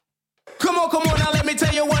come on, now let me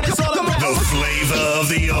tell you what it's all about. The flavor of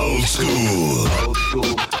the old school.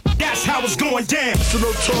 That's how it's going down. It's the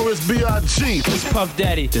notorious B.I.G. This is Puff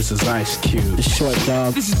Daddy. This is Ice Cube. This is Short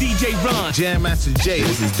Dog. This is DJ Ron. Jam Master Jay.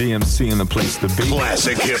 This is DMC in the place to be.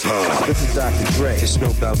 Classic hip hop. This is Dr. Dre. It's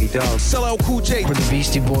Snoop Doggy Dogg. Solo Cool J. For the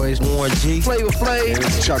Beastie Boys. Warren G. Flavor Flav.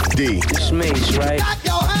 It's Chuck D. It's Mace, right? Clap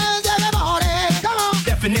your hands, everybody. Come on.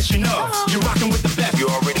 Definition of, you're rocking with the best. You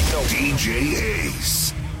already know. DjAce.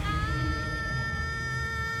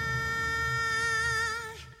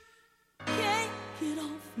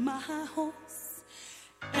 My horse,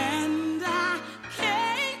 and I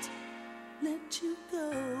can't let you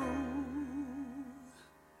go.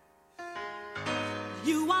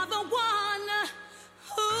 You are the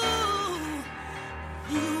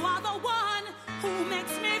one who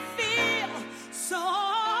makes me feel so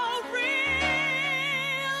real.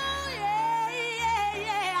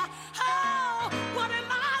 Yeah. Oh, what am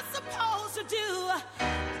I supposed to do?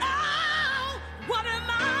 Oh, what am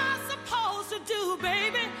I supposed to do,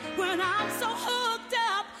 baby, when I'm so hooked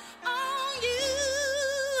up on you?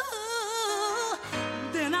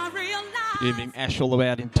 Then I realize. Good evening, Ash, all the way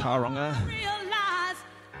out in Tauranga. Realize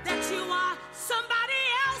that you are somebody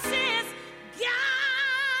else's guy.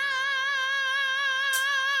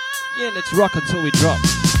 Yeah, let's rock until we drop.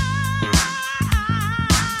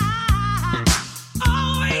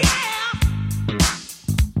 Oh yeah.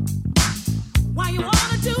 Why you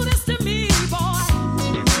wanna do this to me, boy?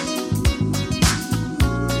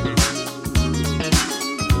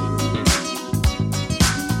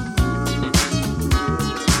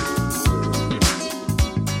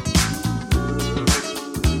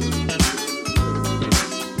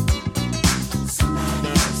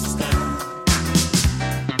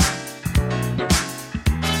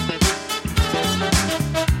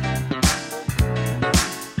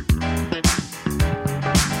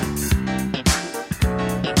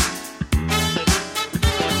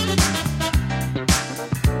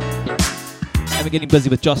 And we're getting busy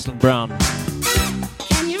with Jocelyn Brown.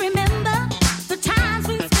 Can you remember the times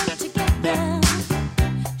we spent together,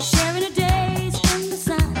 sharing the days in the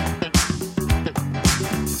sun?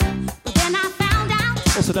 But then I found out.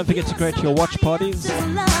 Also, don't forget to create your watch parties.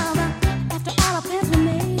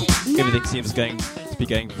 Everything seems to be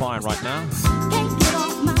going fine right now. Can't get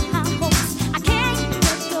off my high horse. I can't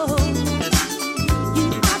let go. You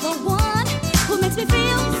are the one who makes me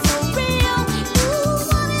feel so real. Ooh,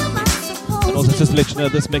 what am I supposed And also, just to let you know,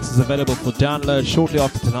 this mix is available for download shortly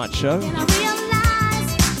after tonight's show. And I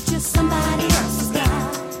realize it's just somebody else's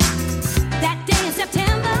guy. That day in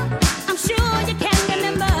September, I'm sure you can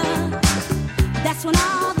remember. That's when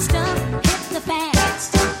all the stuff hit the fan.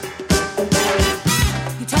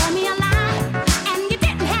 You told me a lie, and you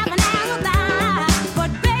didn't have an alibi.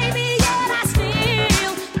 But baby, yet I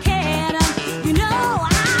still cared. You know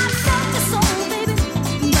I love you so, baby,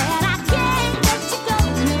 that I can't let you go.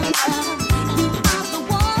 You are the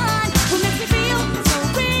one who makes me feel so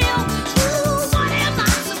real. Ooh, what am I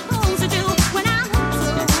supposed to do when I'm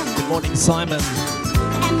so Good morning, Simon.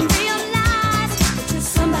 and realize it's just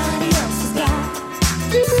somebody else's guy?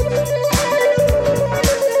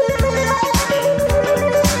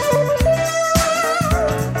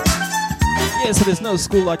 Yeah, so there's no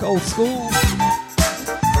school like old school.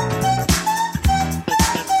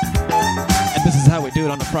 And this is how we do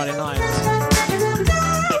it on a Friday night.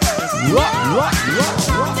 Rock, rock, rock,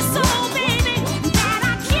 rock. So, baby, that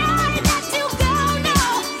I can't let you go. No,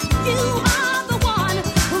 you are the one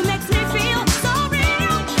who makes me feel so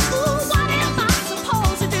real. Ooh, what am I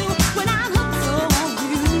supposed to do when I'm hooked so on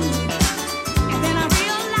you? And then I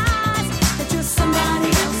realize that you're somebody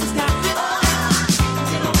else's guy.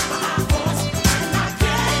 Get off my high horse, and I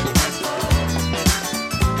can't let go.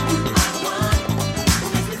 You are the one who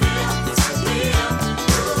makes me feel so real.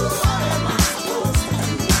 Ooh, what am I supposed to do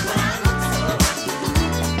when I'm hooked so on you?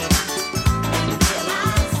 And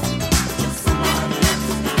realize that you're somebody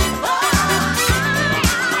else's guy.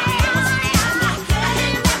 I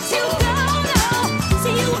can't let you go, no.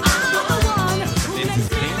 See, you are the one who makes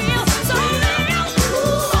me feel so real.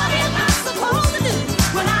 Ooh, what am I supposed to do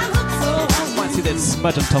when I'm hooked so on you? Might see that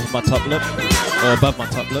smudge on top of my top lip, or above my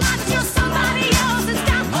top lip. You're somebody else's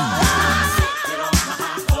guy. Get off my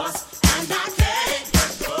high horse, and I can't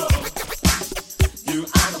let go. You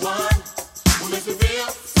are the one who makes me feel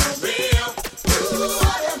so real. Ooh,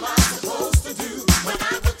 what am I supposed to do when I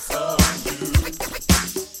look so on you?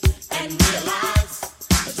 And realize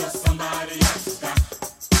that you're somebody else's guy.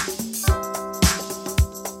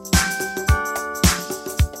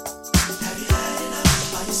 Have you had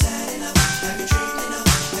enough? Are you sad enough? Have you dreamed enough?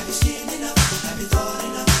 Have you schemed enough? Have you thought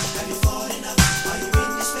enough? Have you fought enough? Are you in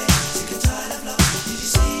despair? Sick and tired?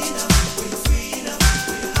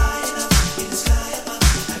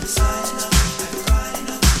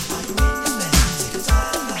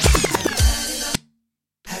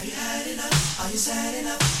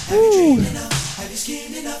 Have you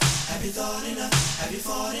schemed enough? Have you thought enough? Have you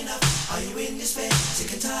fought enough? Are you in despair?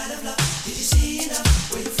 Sick and tired of love? Did you see enough?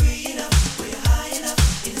 Were you free enough? Were you high enough?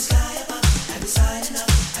 In the sky above? Have you sighed enough?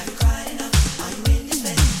 Have you cried enough? Are you in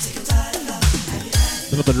despair? Sick and tired of love? Have you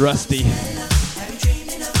had A little bit rusty. have you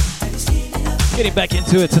dreamed enough? Have you schemed enough? Getting back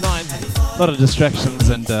into it tonight. A lot of distractions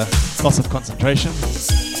and loss of concentration.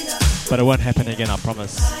 But it won't happen again, I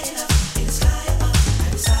promise.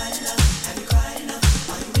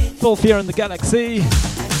 Full Fear in the Galaxy.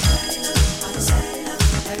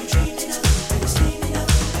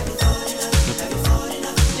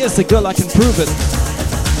 Yes, a girl, I can prove it.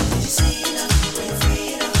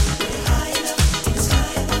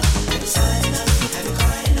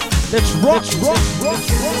 Let's rock,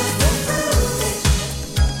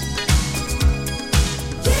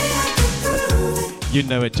 You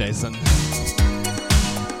know it, Jason.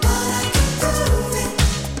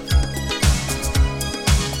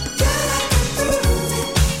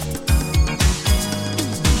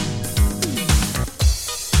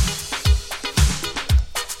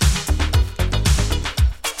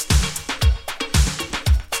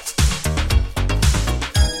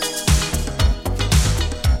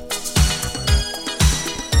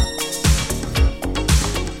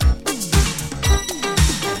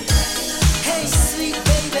 Hey, sweet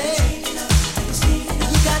baby,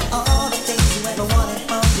 you got all the things you ever wanted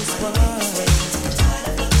from this world.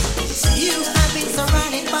 You have been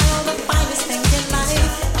surrounded by all the finest things in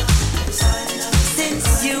life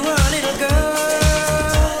since you were a little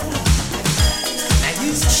girl. Now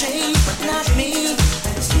you've changed, but not me.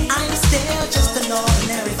 I'm still just an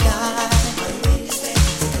ordinary guy.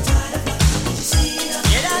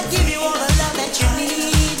 Yet I give you all the love that you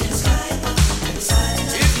need.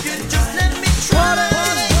 If you just let me try,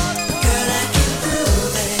 girl, I can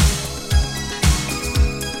prove it.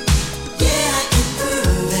 Yeah, I can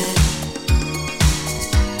prove it.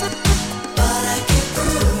 But I can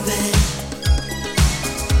prove it.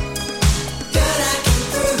 Girl, I can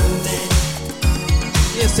prove it.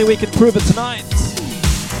 Yes, see, we can prove it tonight.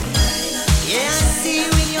 Yeah, I see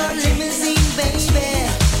you in your limousine, baby,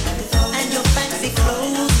 and your fancy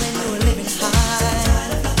clothes when you were living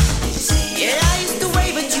high. Yeah, I used to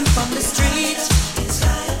wave at you from the street,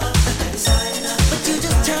 but you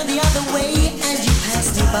just turned the other way and you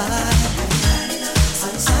passed me by.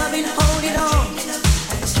 I've been holding on,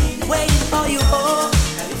 waiting for you all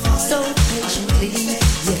so patiently.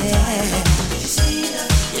 Yeah,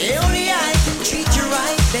 yeah, only I can treat you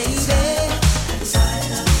right, baby.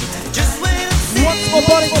 Just wait and see. Once more,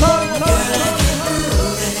 body time.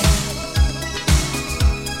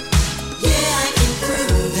 Yeah, I can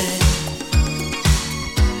prove it.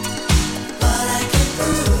 But I can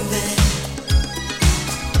prove it.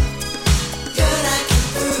 Girl, I can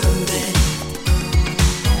prove it.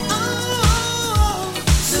 Oh,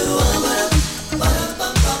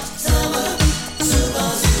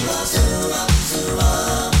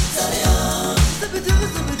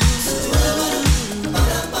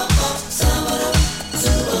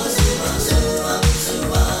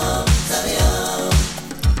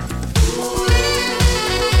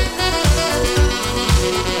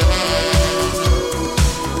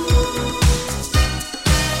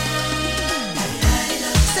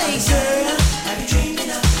 say, girl,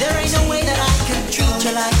 there ain't no way that I can treat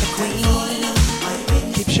you like a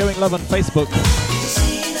queen. Keep showing love on Facebook.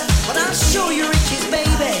 But I'll show you riches,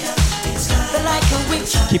 baby. They're like a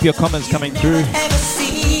witch. Keep your comments coming through. Ever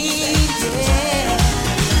seen, yeah.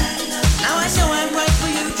 Now I know I'm right for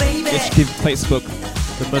you, baby. Just give Facebook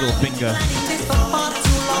the middle finger. This for far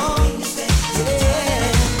too long,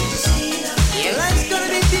 yeah. Your life's gonna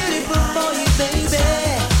be beautiful for you, baby.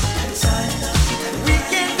 We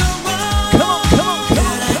can't go wrong. Come on, come on, come on,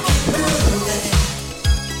 Girl, I come on. can prove it.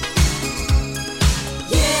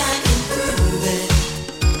 Yeah, I can prove it.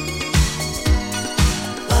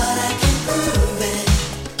 But I can prove it.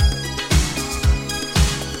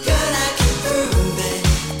 Girl, I can prove it.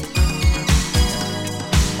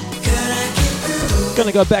 Girl, I can prove it.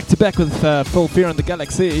 Gonna go back to back with Full Fear in the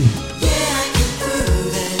Galaxy. Yeah, I can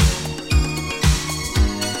prove it.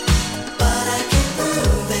 But I can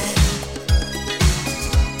prove it.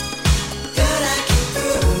 Girl, I can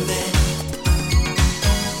prove it.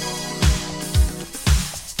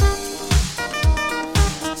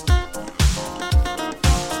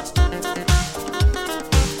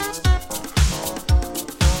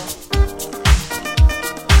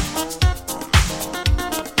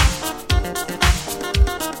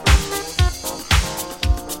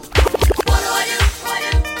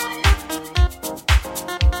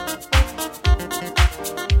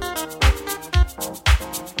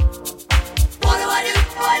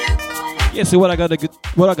 Yeah, so what I gotta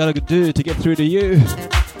do to get through to you?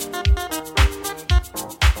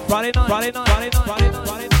 Friday night.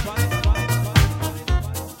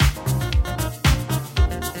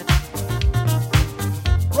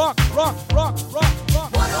 Rock. What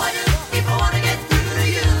do I do if I wanna get through to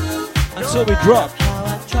you? Until we drop. How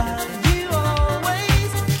I try, you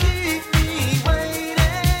always keep me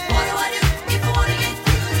waiting. What do I do if I wanna get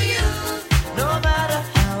through to you? No matter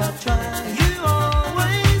how I try, you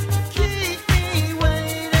always keep me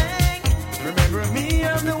waiting. Remember me,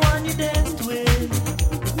 I'm the one you danced with.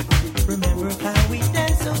 Remember how we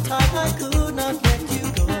danced so tight I could not let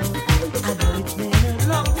you go. I know it's been a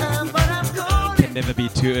long time, but I'm calling. Can never be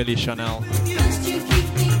too early, Chanel. Just you keep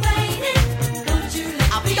me waiting. Don't you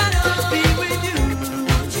let me know. Be with you.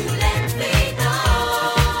 Don't you let me know.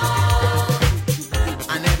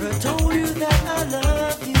 I never told you that I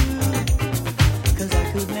love you. 'Cause I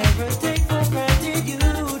could never take for granted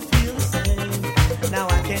you'd feel the same. Now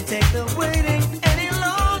I can't take the waiting any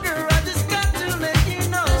longer. I just got to let you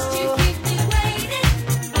know. Just you keep me waiting.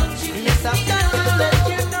 Don't you yes, I've got to let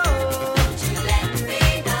you know. Don't you let me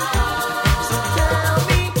know. So tell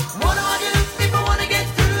me, what do I do if I wanna get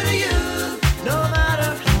through to you? No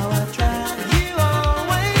matter how I try, you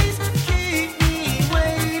always keep me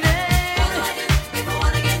waiting. What do I do if I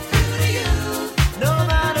wanna get through to you? No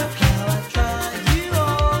matter how I try, you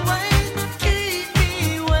always keep me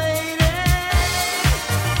waiting.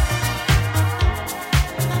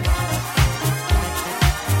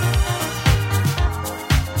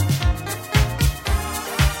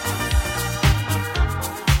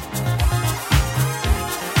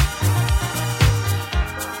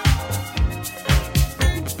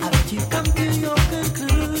 I bet you come to your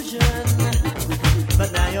conclusion,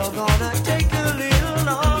 but now you're gonna take a little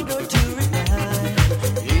longer to reply.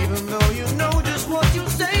 Even though you know just what you'll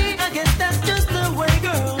say, I guess that's just the way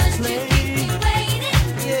girls play.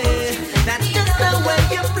 Yeah, that's just the way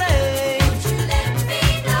you play.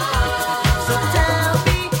 So tell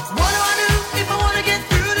me, what do I do if I wanna get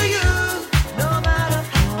through to you? No matter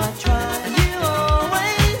how I try, you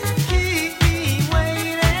always keep me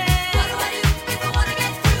waiting. What do I do if I wanna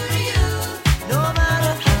get through to you? No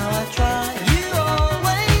matter how I try, you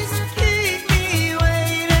always keep me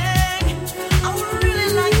waiting. I would really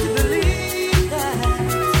like to believe that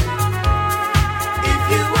if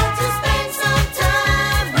you want to spend some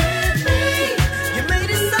time with me, you may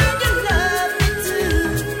decide you love me too.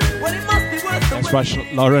 Well, it must be worth the That's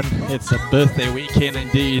right, Lauren. It's a birthday weekend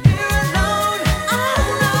indeed. alone, all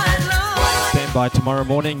night long. Stand by tomorrow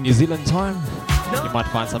morning, New Zealand time. You might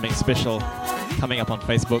find something special coming up on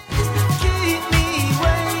Facebook. Keep me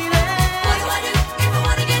waiting. What do I do if I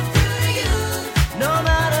wanna get through to you? No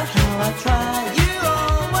matter how I try, you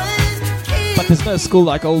always keep. But there's no school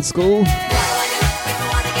like old school. What do I do if I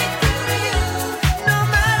wanna get through to you? No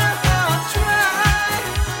matter how I try,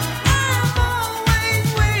 I'm always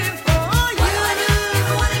waiting for you. What do I do if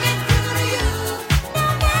I wanna get through to you? No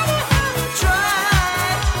matter how I try,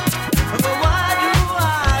 but why do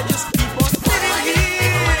I just keep on sitting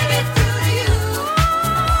here? What do I do if I wanna get through to you?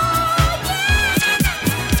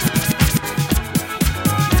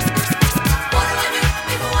 What do I do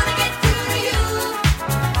if I wanna get through to you?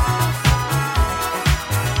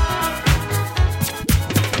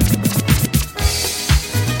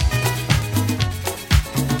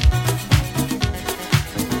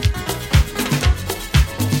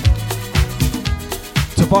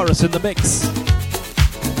 Tavares in the mix.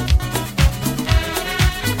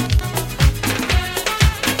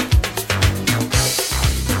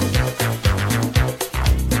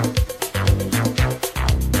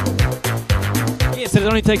 Yes, it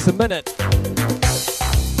only takes a minute.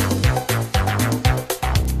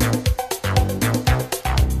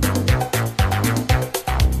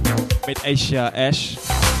 Meet Asia Ash.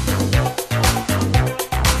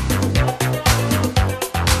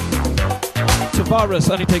 Tavares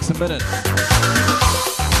only takes a minute.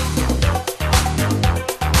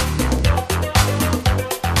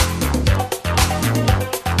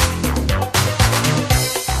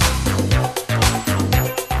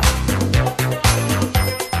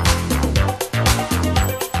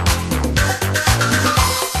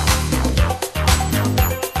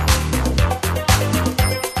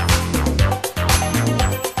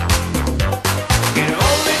 It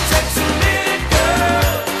only takes a minute, girl,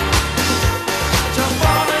 to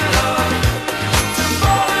fall in love.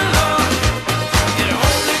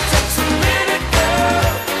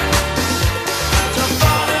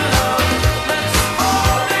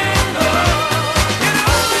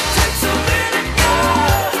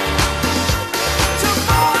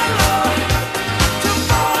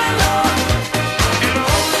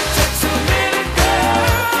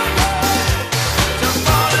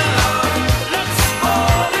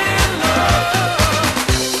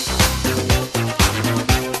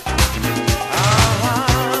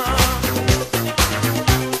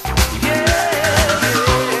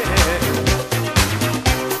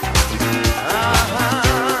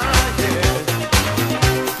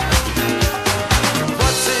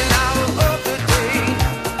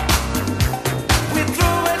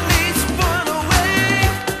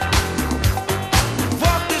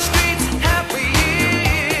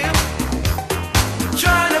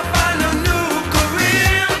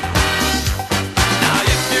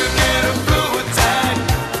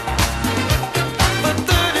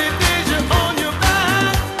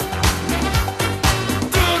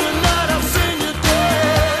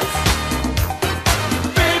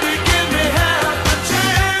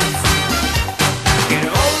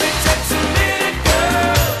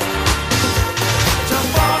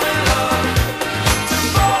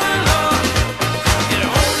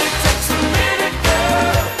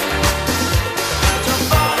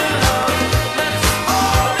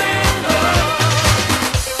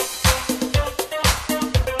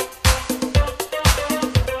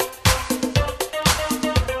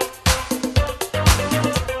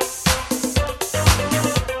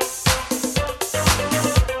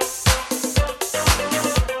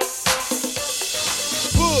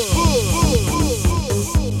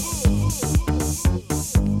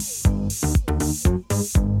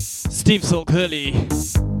 Deep Soul Curly.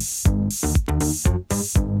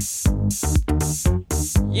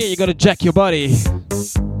 Yeah, you gotta jack your body.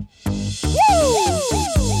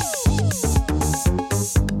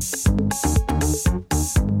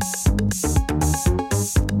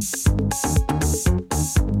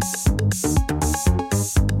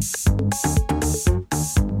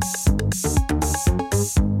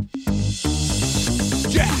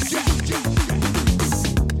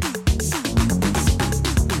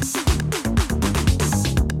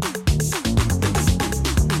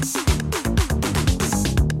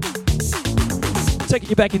 Taking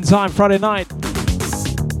you back in time, Friday night.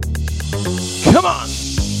 Come on!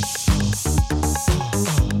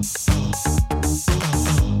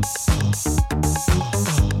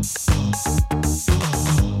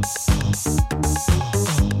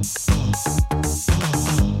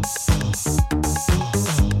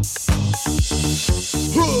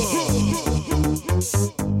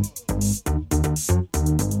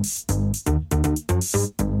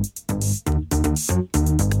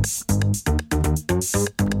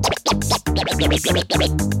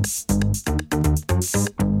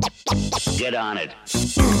 Get on it.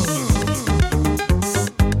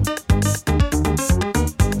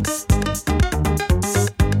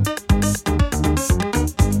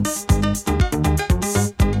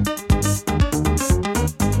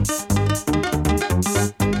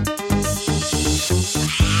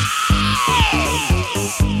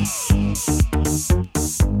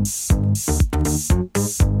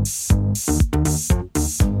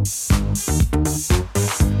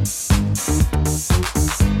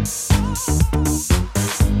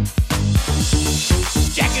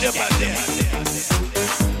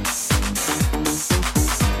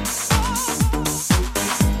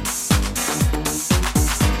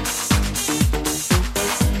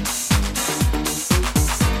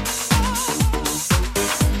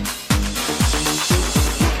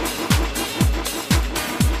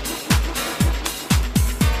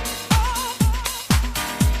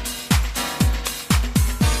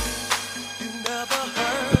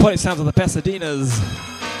 Party sounds of the Pasadenas.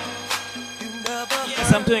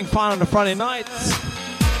 Yes, I'm doing fine on a Friday night.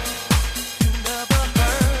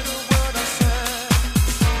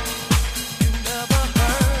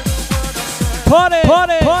 Party,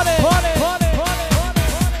 party, party, party, party, party.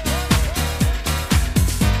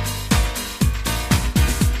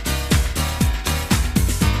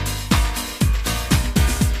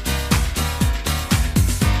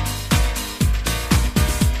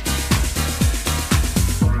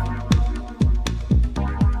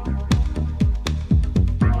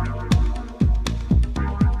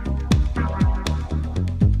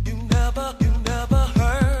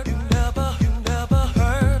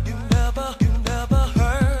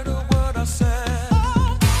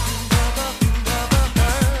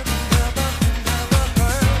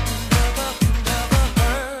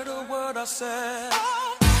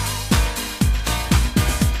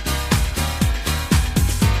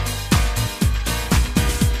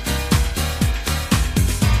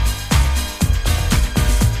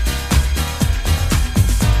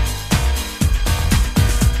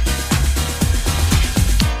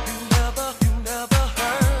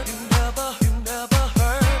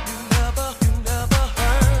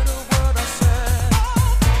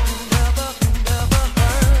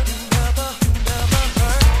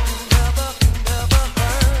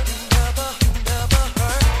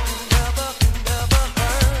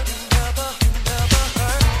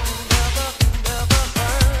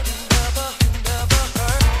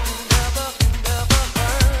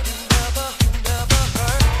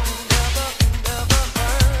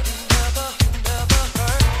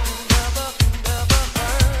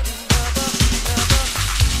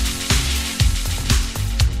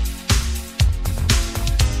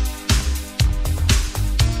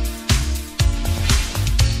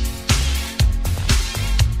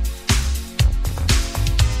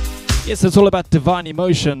 Yes, it's all about divine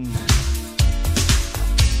emotion.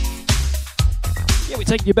 Yeah, we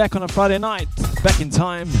take you back on a Friday night, back in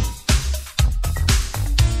time.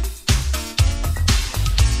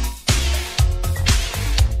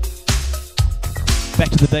 Back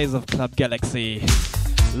to the days of Club Galaxy,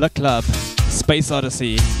 Le Club, Space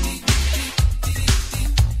Odyssey,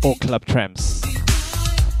 or Club Tramps.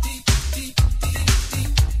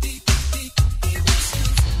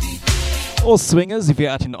 Or Swingers if you're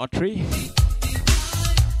out in Ottery.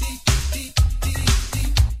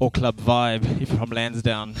 Or Club Vibe if you're from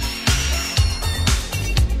Lansdowne.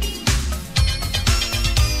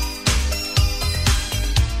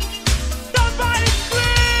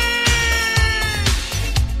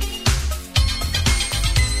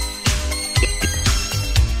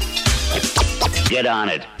 Get on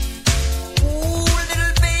it. Ooh,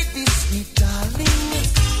 little baby, sweet darling.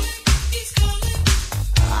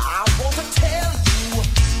 I want to tell you.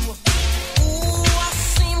 Ooh, I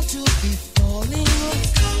seem to be falling.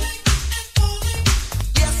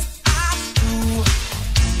 Yes, I do.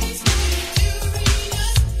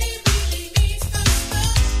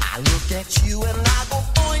 I look at you and I go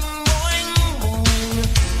boing, boing, boing.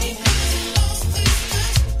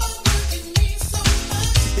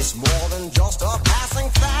 It's more than just a passing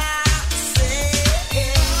fancy.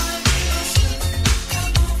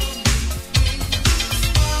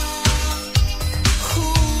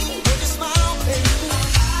 Ooh, when you smile, baby.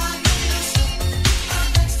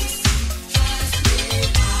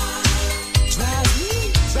 Drives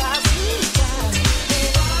me, drives me, drives me.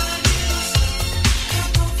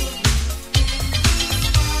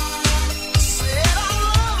 Said I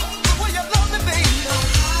love the way you love me, baby.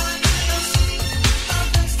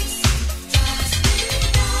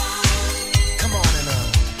 Come on and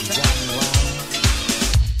drive me wild.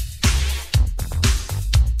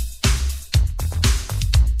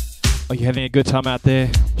 Are you having a good time out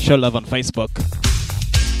there? Show love on Facebook.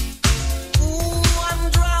 Ooh,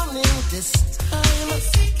 I'm drowning this time.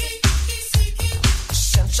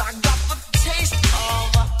 Since I got the taste of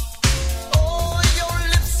your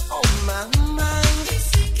lips on my mind.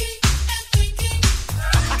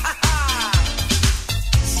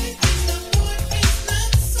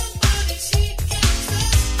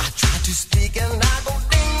 I try to speak and I go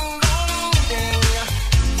ding dong ding.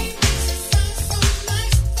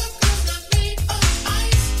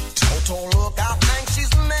 Total look, I think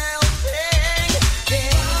she's melting.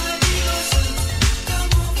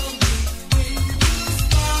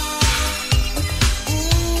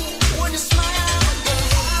 Ooh, when you smile,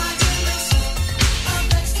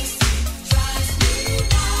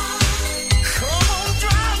 come on,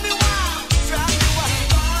 drive me wild, drive me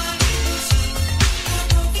wild.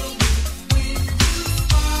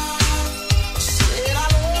 Said I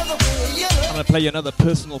love the way you I'm gonna play you another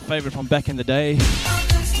personal favorite from back in the day.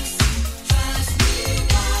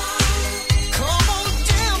 come on,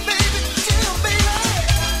 damn baby, damn baby.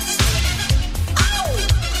 Ow!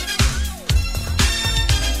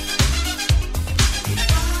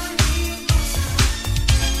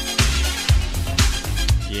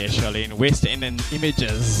 Yeah, Charlene, West End and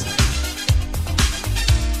Images.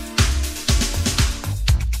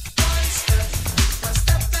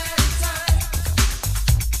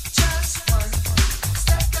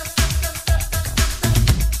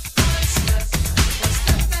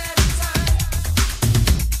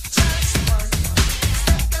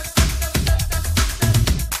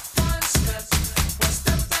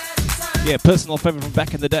 Yeah, personal favorite from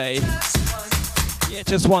back in the day. Yeah,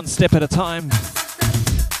 just one step at a time.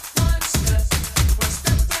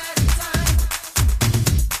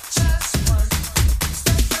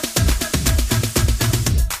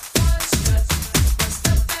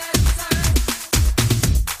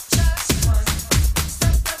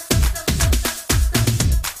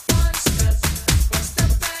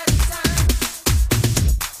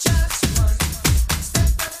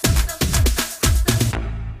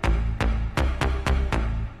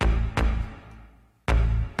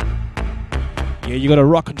 Yeah, you gotta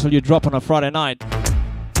rock until you drop on a Friday night.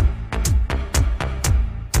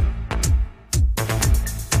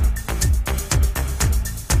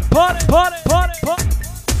 Party, party, party, party.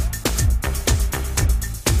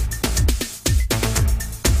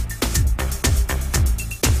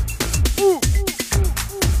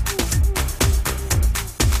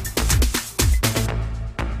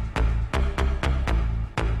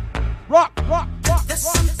 Rock, rock, rock. There's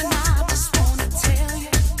something I just wanna tell you.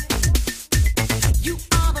 You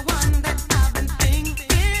are the one that I've been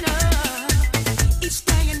thinking of. Each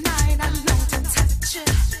day and night I long to touch you.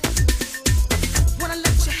 Wanna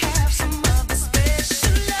let you have some of the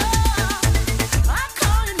special love. I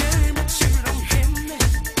call your name but you don't hear me.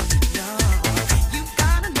 No, you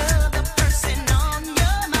got another person on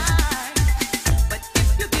your mind. But if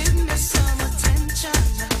you give me some attention,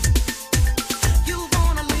 you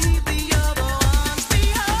wanna leave the other ones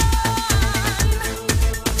behind.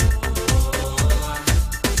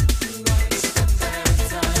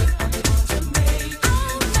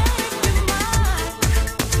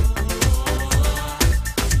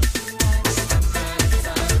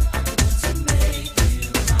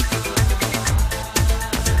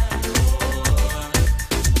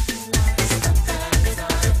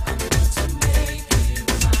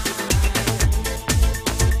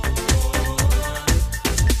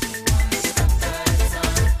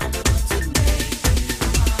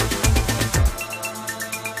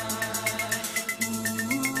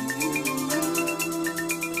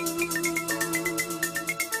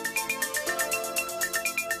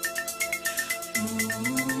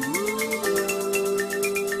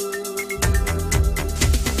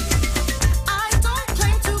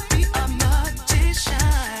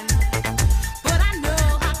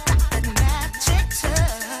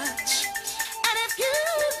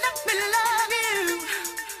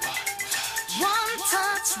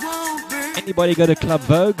 Anybody go to Club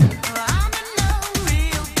Vogue?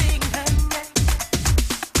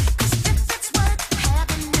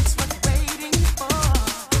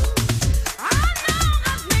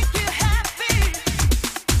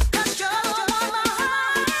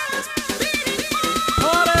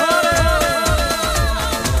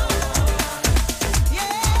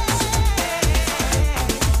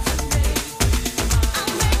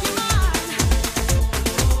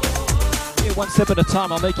 One step at a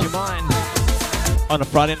time, I'll make you mine on a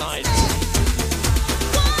Friday night.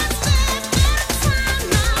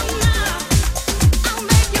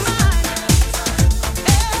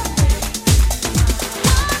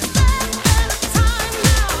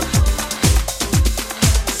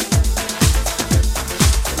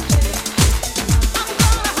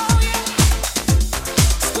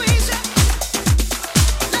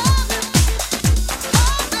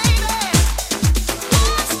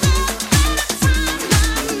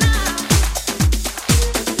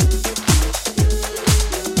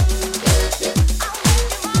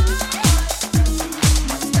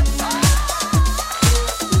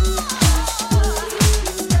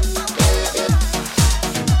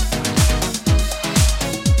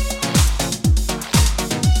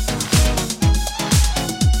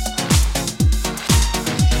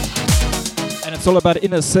 It's all about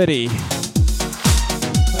inner city.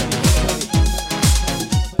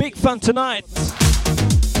 Big fun tonight.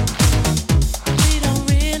 We don't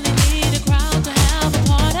really need a crowd to have a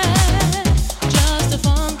party. Just a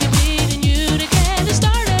funky beat and you to get it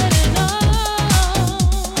started. And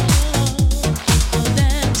we'll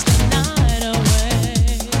dance the night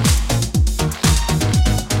away.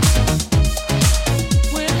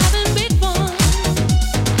 We're having big fun.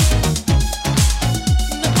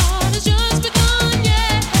 The party's just begun.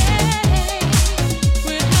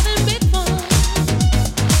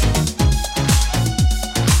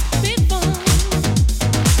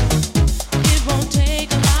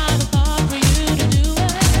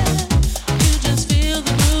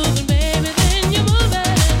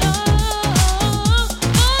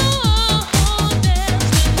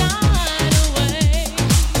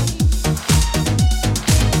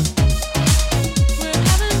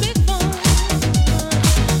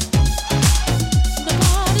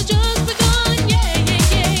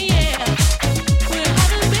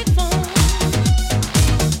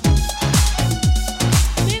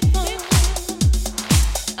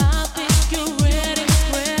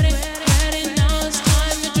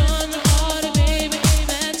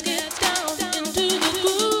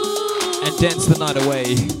 Dance the night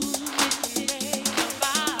away.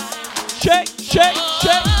 Shake, shake,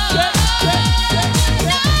 shake, shake,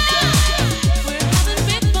 We're having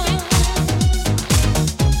big fun.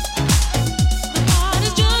 The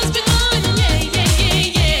party's just begun. Yeah, yeah,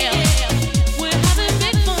 yeah, yeah. We're having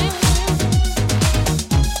big fun.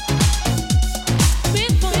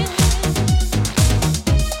 Big fun.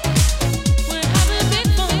 We're having big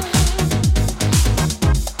fun.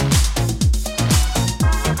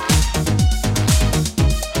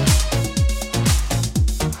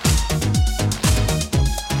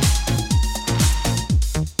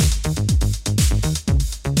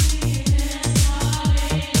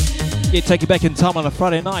 Yeah, take you back in time on a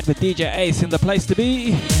Friday night with DjAce in the place to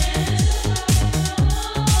be.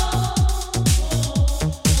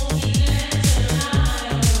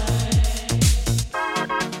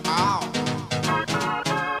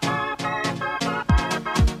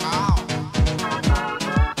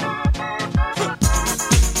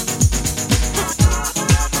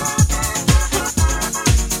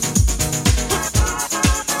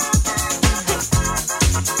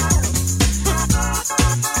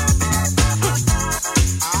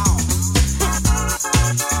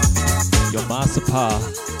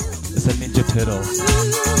 It's a Ninja Turtle.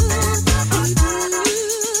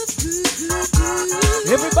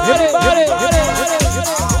 Everybody!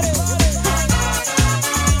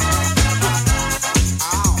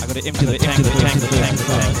 I gotta empty the tank.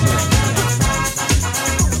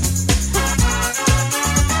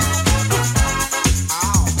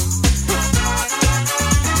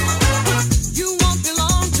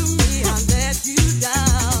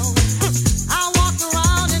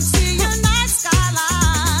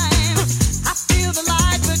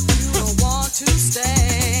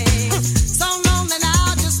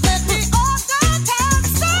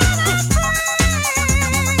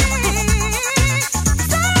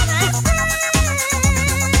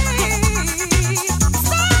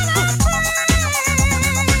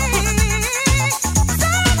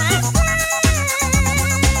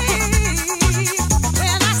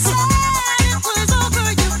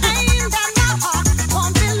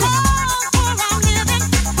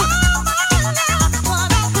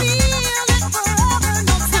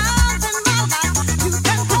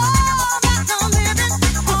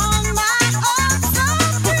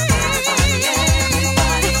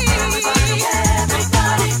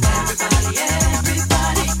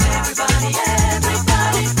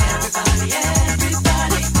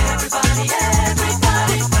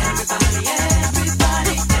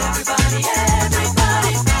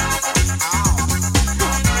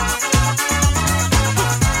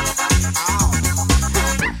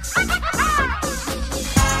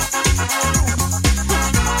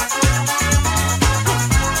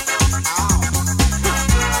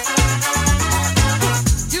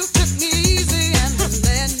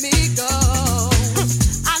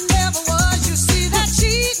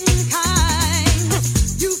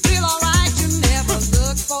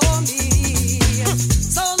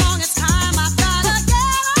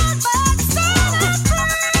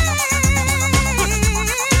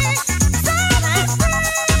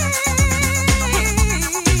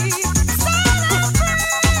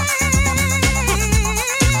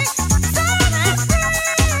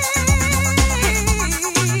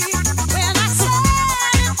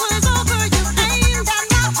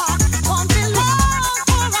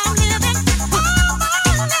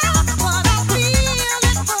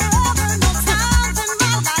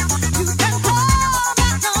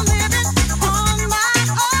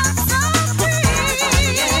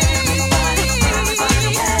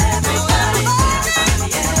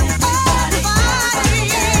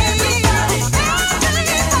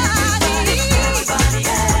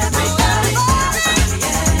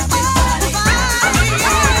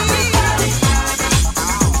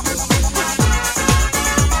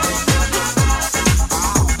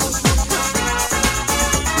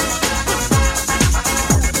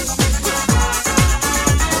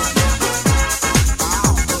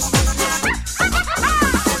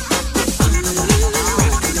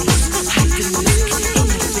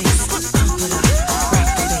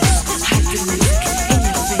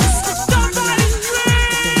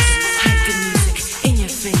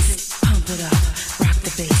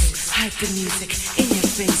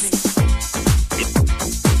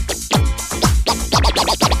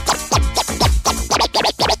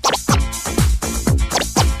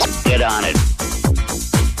 Get on it.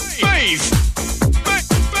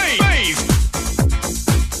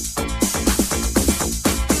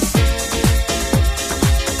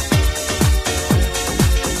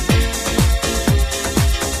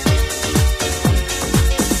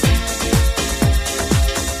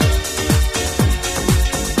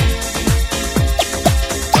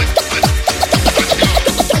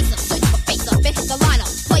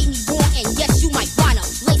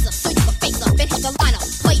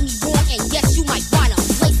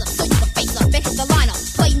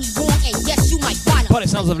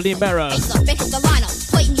 Sounds of Lee Merrow.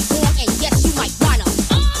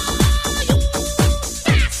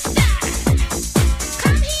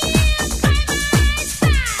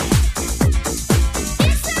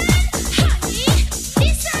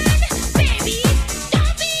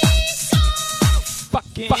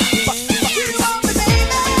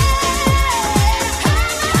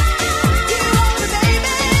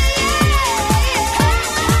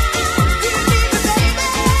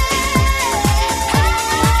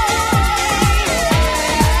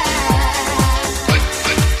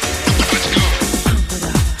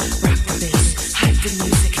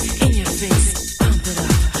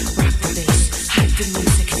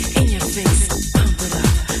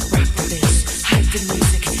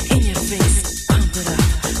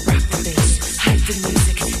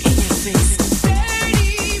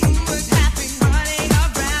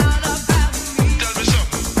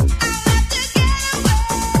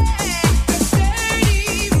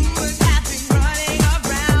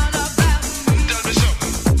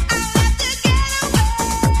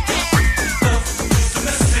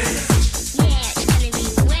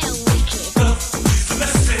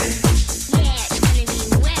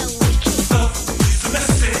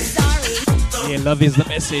 Love is the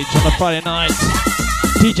message on a Friday night.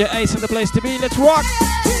 DjAce in the place to be. Let's rock!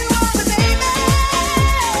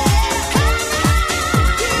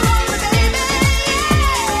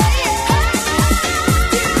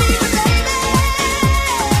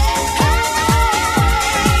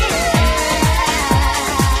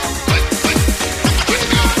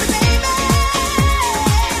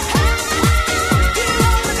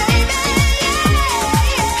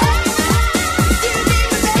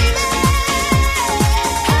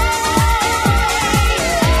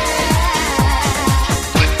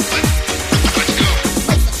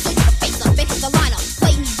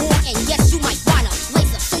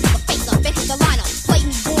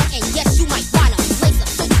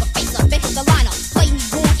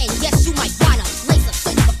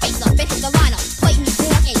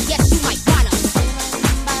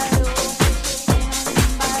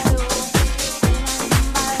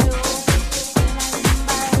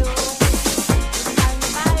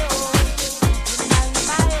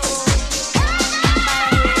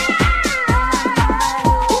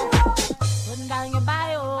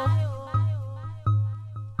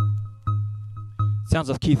 Sounds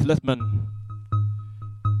of Keith Littman.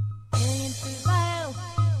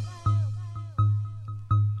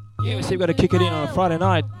 Yeah, we say we've got to kick it in on a Friday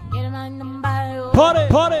night. Party,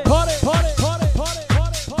 party, party, party, party, party, party,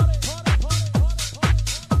 party,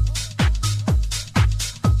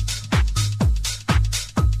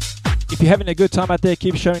 If you're having a good time out there,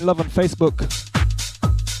 keep showing love on Facebook.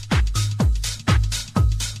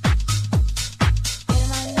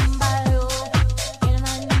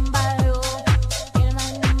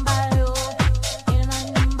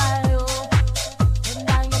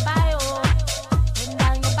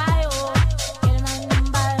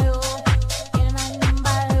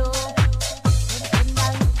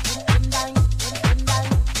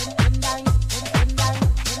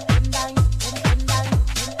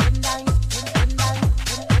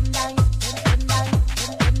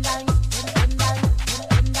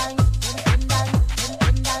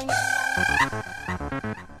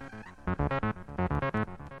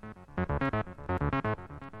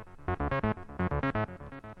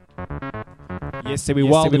 Yes, say we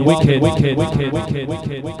wild and wicked, wicked, wicked, wicked, wicked,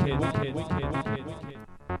 wicked, wicked, wicked, wicked.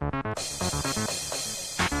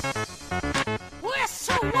 We're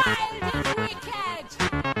so wild and wicked.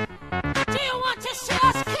 Do you want to see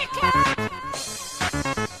us kick it?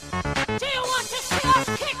 Do you want to see us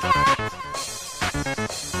kick it?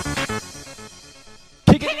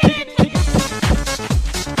 Kick it, kick it, kick it.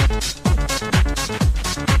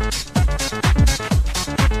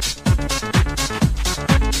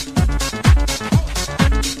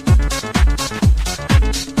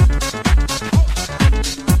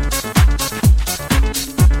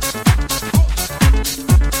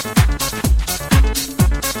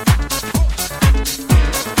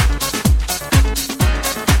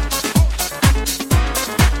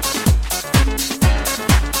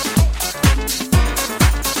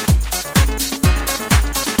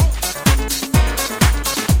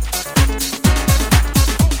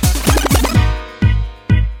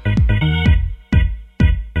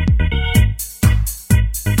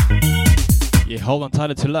 Hold on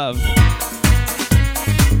tighter to love.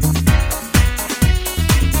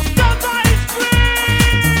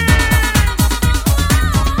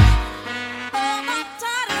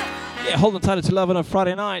 Yeah, hold on tighter to love on a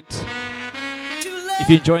Friday night. If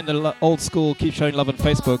you're enjoying the old school, keep showing love on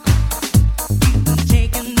Facebook.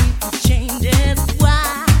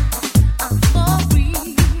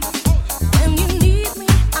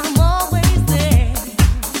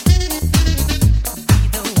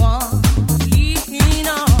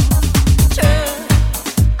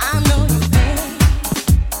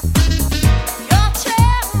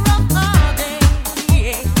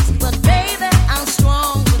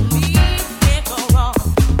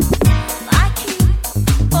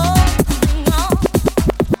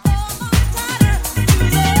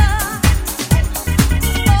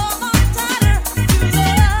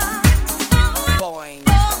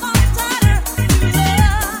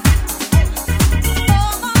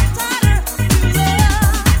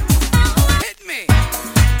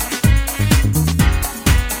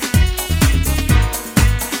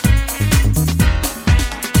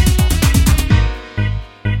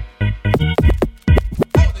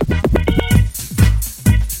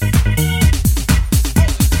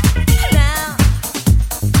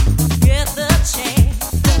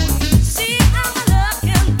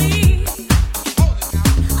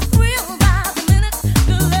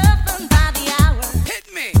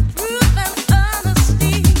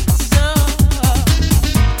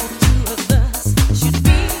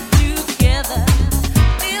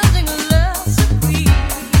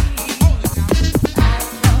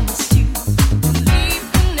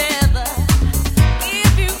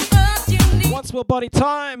 Body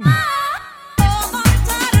time.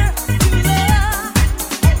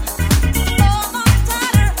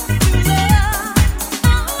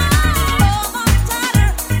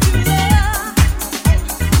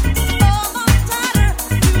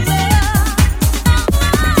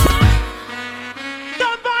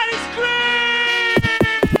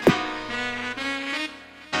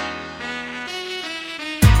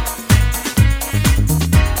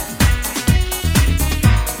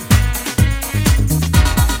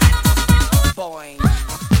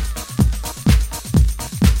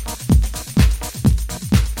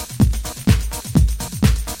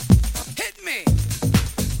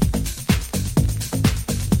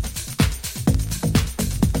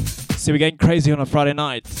 See, we're getting crazy on a Friday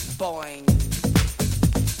night. Boing.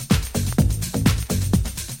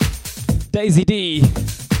 Daisy D.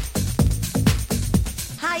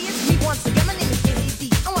 Hi, it's me once again. My name is Daisy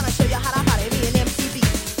D. I want to show you how to party me an MTV.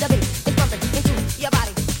 The bass is pumping into your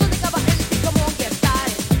body. So think about anything, come on, get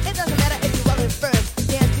started. It doesn't matter if you are in first.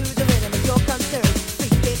 Dance to the rhythm of your concern.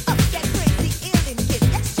 Freak it up, get crazy, in the kid.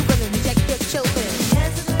 Yes, you will inject your children.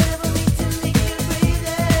 Dance to the rhythm, need to make you crazy.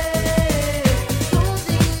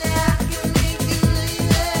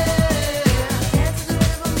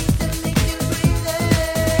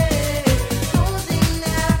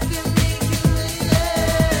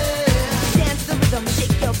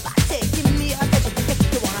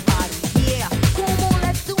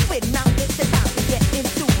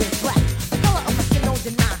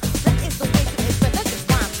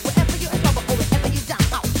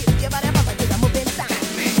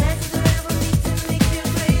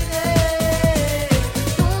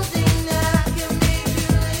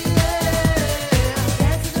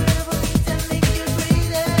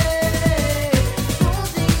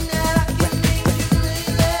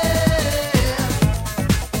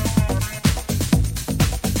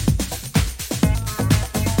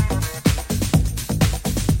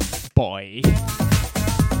 Boy.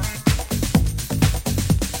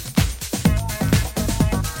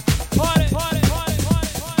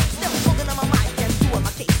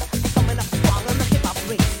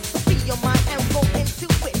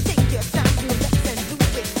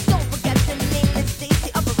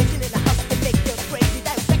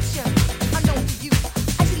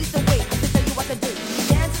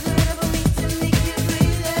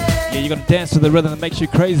 Yeah, you're gonna dance to the rhythm that makes you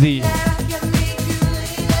crazy.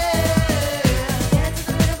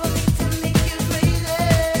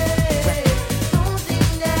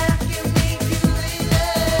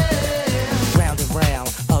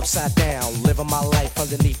 Upside down, living my life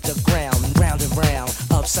underneath the ground. Round and round,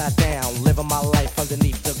 upside down, living my life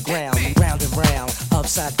underneath the ground. Round and round,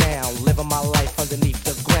 upside down, living my life underneath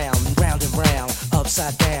the ground. Round and round,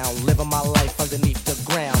 upside down, living my life underneath the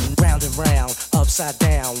ground. Round and round, upside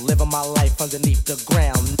down, living my life underneath the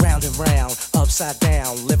ground. Round and round, upside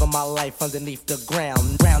down, living my life underneath the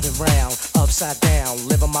ground. Round and round, upside down,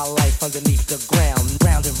 living my life underneath the ground.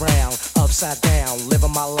 Round and round, upside down,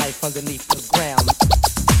 living my life underneath the ground.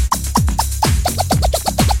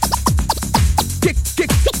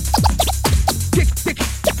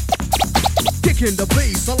 Kicking the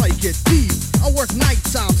bass, I like it deep. I work night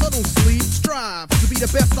times, I don't sleep. Strive to be the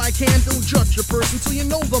best I can. Don't judge a person till you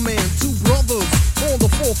know the man. Two brothers on the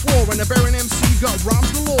fourth floor, and the Baron MC got rhymes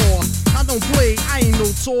galore. I don't play, I ain't no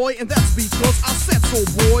toy, and that's because I said so,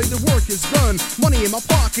 boy. The work is done, money in my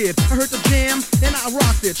pocket. I heard the jam, and I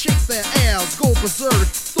rocked it. Shake that ass, go berserk.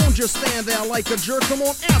 Don't just stand there like a jerk. Come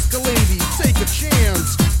on, ask a lady, take a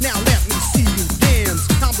chance. Now let me see you dance.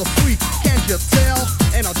 I'm the freak, can't you tell?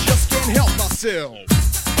 And I just can't help myself.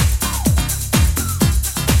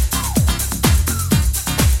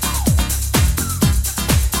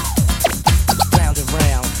 Round and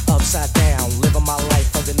round, upside down, living my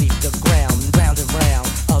life underneath the ground. Round and round,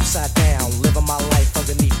 upside down, living my life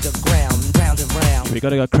underneath the ground. Round and round. We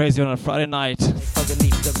gotta go crazy on a Friday night.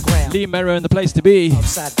 Underneath the ground. Lee Merrow in the place to be.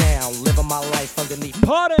 Upside down, living my life underneath.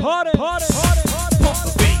 Party, party, party, party, party. Pump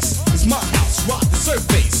the bass, it's my house, rock the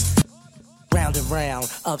surface. Round and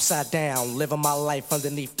round, upside down, living my life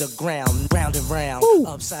underneath the ground. Round and round,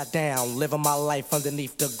 upside down, living my life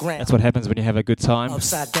underneath the ground. That's what happens when you have a good time.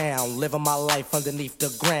 Upside down, living my life underneath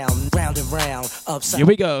the ground. Round and round, upside. Here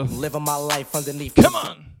we go. Living my life underneath. Come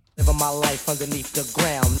on. Living my life underneath the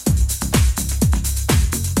ground.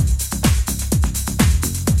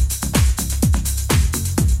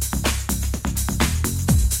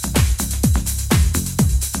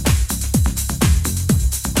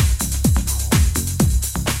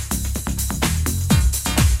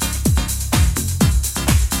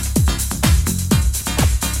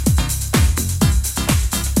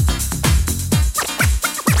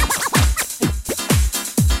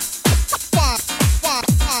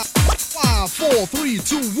 Four, three,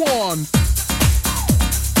 two, one.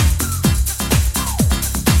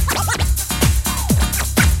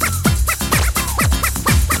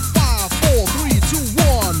 Five, four, three, two,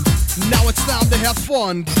 one. Now it's time to have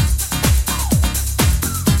fun.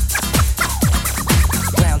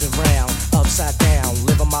 Round and round, upside down,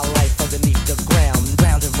 living my life underneath the ground.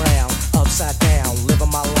 Round and round, upside down, living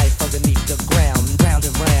my life underneath the ground. Round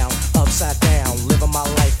and round, upside down, living my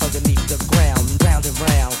life underneath the ground. Round and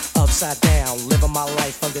round, upside down, living my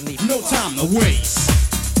life underneath. No time to waste.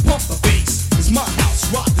 Pump the bass, it's my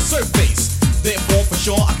house, rock the surface. Therefore, for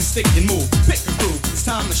sure, I can stick and move. Pick a groove, it's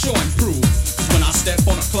time to show and prove. Cause when I step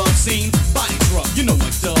on a club scene, bodies rough, you know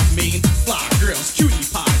what dub mean. Fly girls, cutie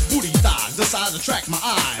pies, booty thighs, the size attract my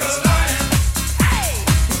eyes.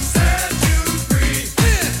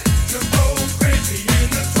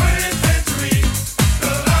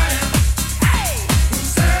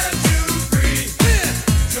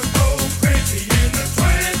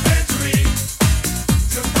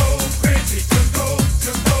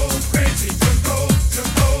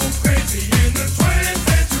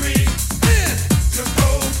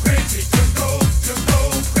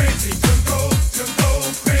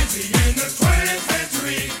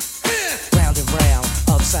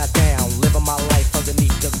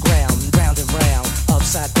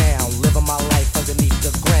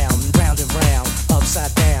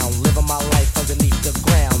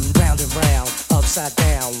 Upside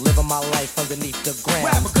down, living my life underneath the ground.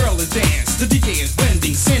 Grab a girl and dance. The DJ is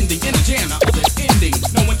blending, sending in a jam. Now all is ending.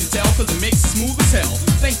 No one can tell cause the mix is smooth as hell.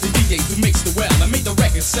 Thanks to DJs who mix the well and make the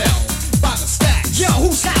record sell. By the stacks. Yo,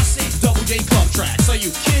 who's house it? Double J Club Tracks. Are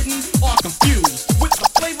you kidding or confused? With the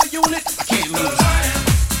flavor unit, I can't lose.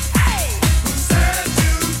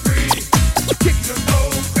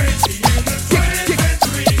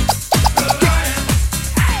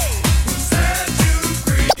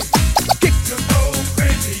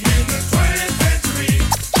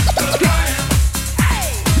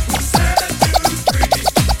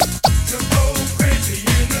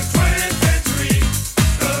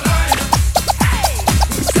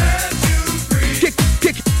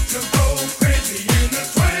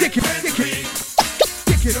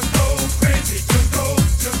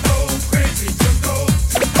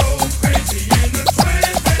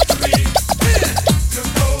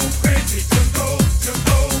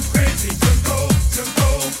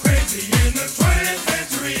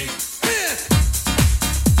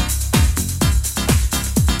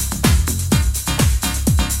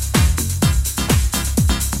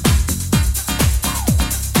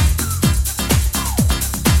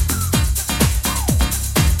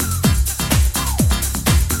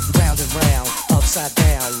 Upside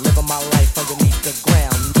down, living my life underneath the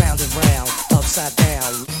ground. Round and round, upside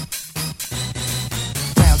down.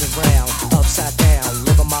 Round and round, upside down,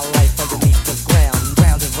 living my life underneath the ground.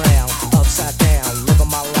 Round and round, upside down, living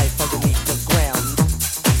my life underneath the ground.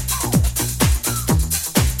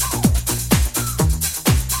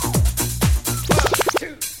 1,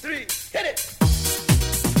 2, 3, hit it!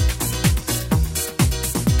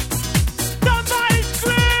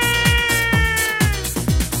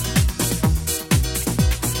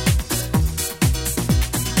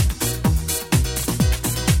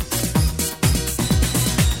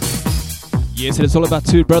 Yes, it's all about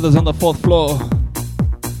two brothers on the fourth floor.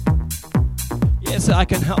 Yes, I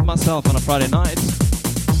can help myself on a Friday night.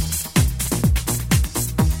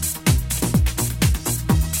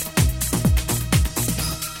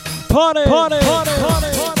 Party! Party! Party! Party!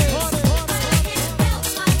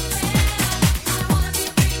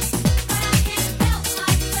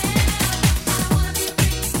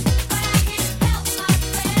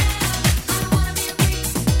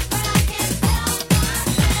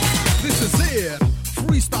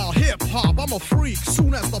 Freestyle hip hop, I'm a freak.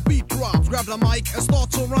 Soon as the beat drops, grab the mic and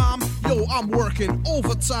start to rhyme. Yo, I'm working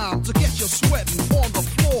overtime to get you sweating on the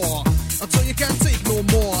floor until you can't take no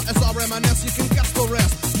more. As I reminisce, you can guess the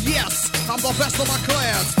rest. Yes, I'm the best of my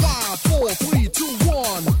class. 5, 4, 3, 2,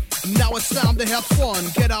 1. Now it's time to have fun.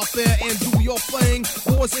 Get out there and do your thing.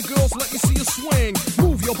 Boys and girls, let me see you swing.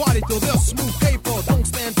 Move your body to this smooth paper. Don't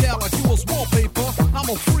stand there like you was wallpaper. I'm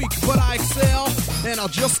a freak, but I excel, and I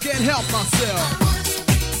just can't help myself.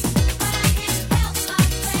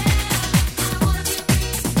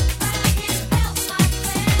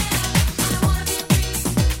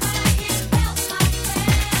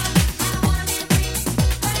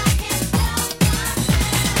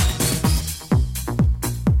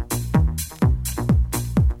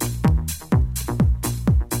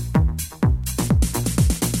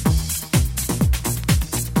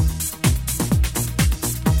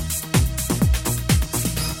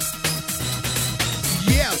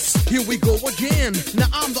 Here we go again. Now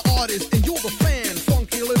I'm the artist and you're the fan.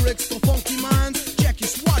 Funky lyrics for funky minds. Check your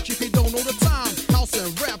swatch if you don't know the time. House and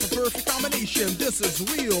rap, a perfect combination. This is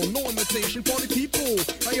real, no imitation. Party people,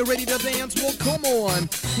 are you ready to dance? Well, come on.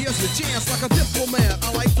 Here's your chance like a diplomat.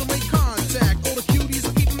 I like to make contact. All the cuties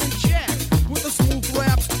keep them in check. With the smooth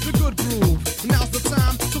raps, the good groove. Now's the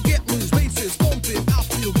time to get loose. Bases pumping, I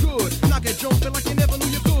feel good. Now get jumping like you never knew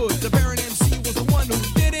you could. The Baron MC was the one who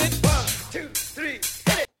did it. 1, 2, 3.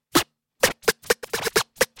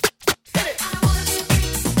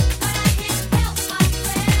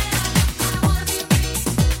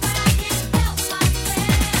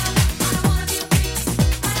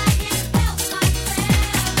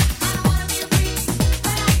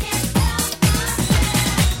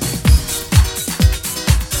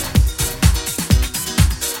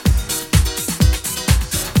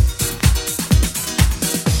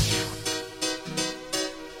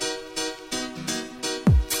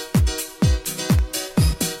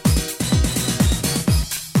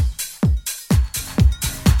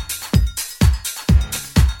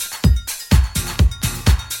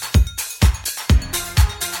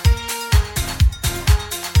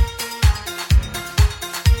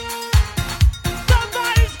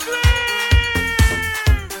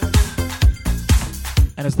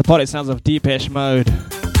 And it's the party sounds of DjAce Mode.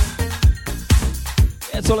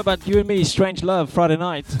 It's all about you and me, Strange Love, Friday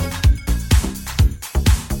night.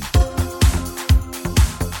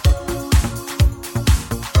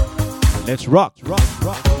 Let's rock,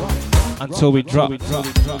 until we drop.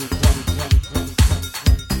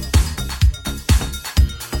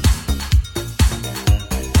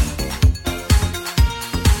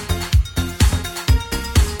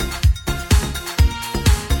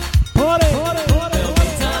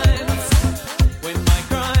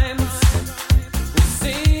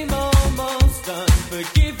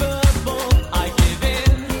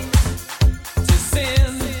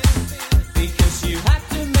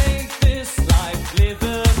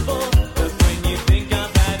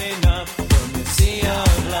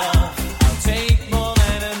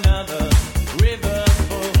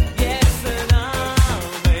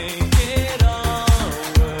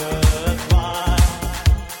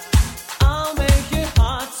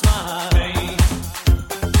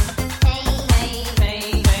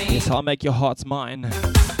 I'll make your hearts mine.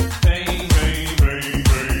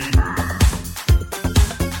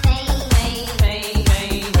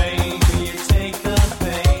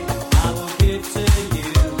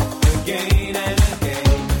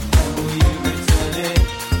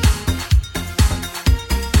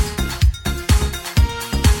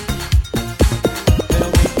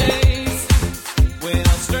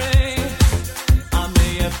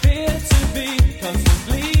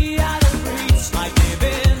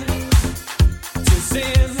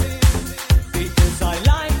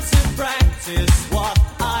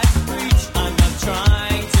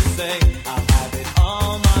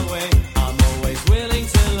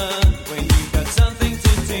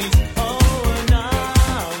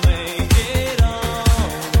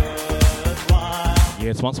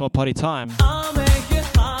 Once more party time. I'll make your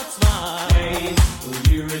heart smile. Pain,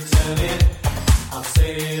 will you return it? I'll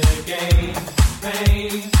say it again.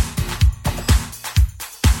 Pain,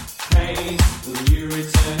 pain, will you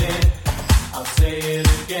return it? I'll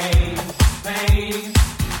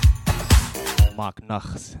Mark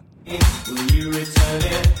Nachs. Will you return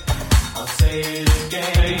it? I'll say it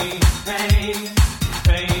again. Pain, pain,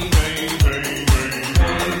 pain, pain, pain,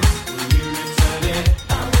 pain. Will you return it?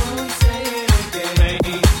 I won't say it again.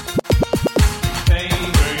 Pain, pain,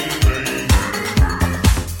 pain, pain.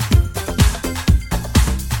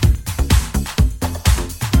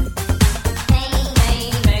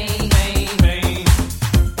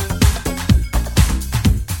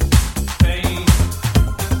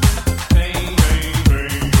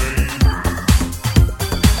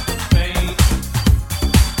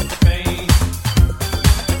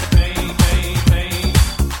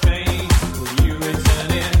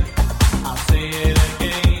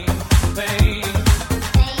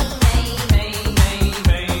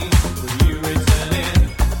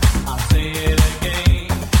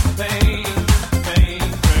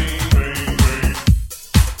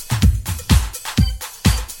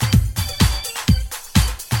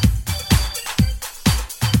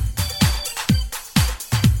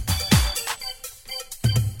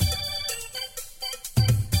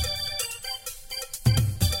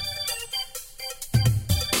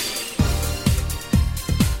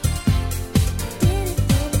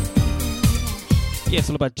 Yeah, it's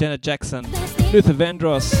all about Janet Jackson, Luther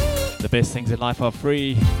Vandross. The best things in life are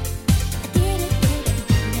free.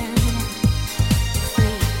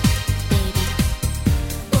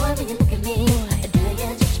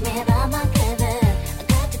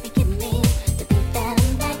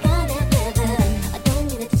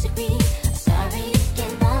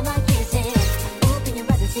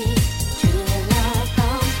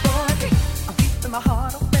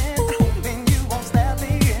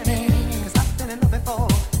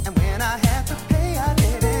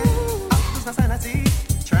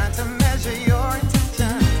 Trying to measure your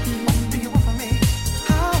intention. What do you want from me?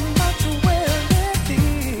 How much will it be?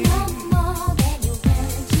 No more than you're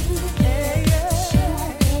willing to give. Sure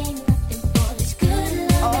ain't nothing for this good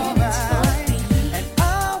love. Alright, and I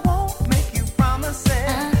won't make you promises.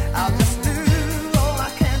 I'll just do all I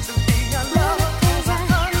can to be your lover. 'Cause I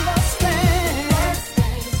understand best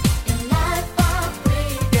things in life are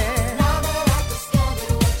free. Yeah. Now that I've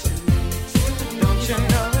discovered what you need to me. Don't you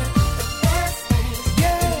know it?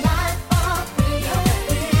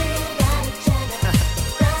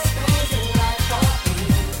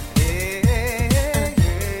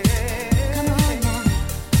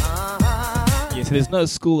 So there's no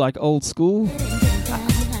school like old school.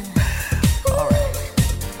 Alright,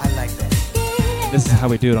 I like that. This is how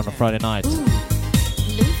we do it on a Friday night.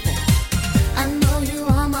 I know you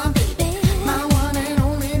are my baby, my one and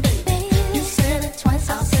only baby. You said it twice,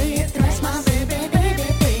 I'll say it thrice, my baby, baby,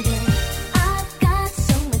 baby. I've got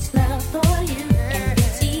so much love for you, and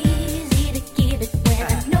it's easy to give it when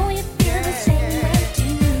I know you feel the same way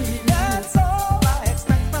too. That's all I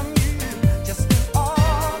expect from you. Just do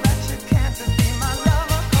all that you can to be my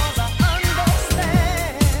lover, 'cause I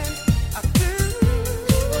understand. I do.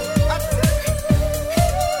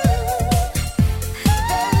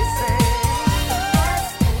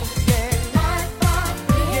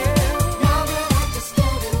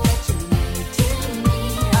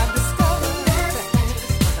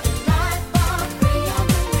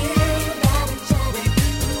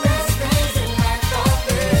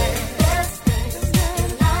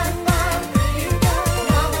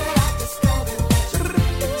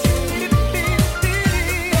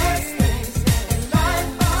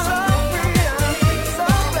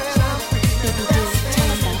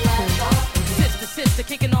 Sister,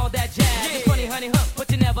 kicking all that jazz. It's funny, honey,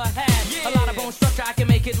 but you never had. A lot of bone structure, I can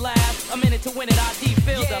make it last. A minute to win it, I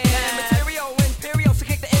feel the pass. Material, imperial, so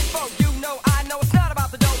kick the info. You know, I know it's not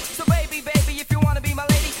about the dough. So baby, baby, if you wanna be my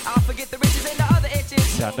lady, I'll forget the riches and the other itches.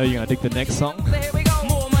 So I know you're gonna dig the next song. Here we go.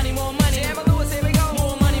 More money, more money. Jamma Lewis, here we go.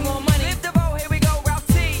 More money, more money. Live the bow, here we go. Route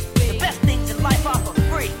T. The best things in life are for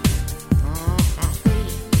free.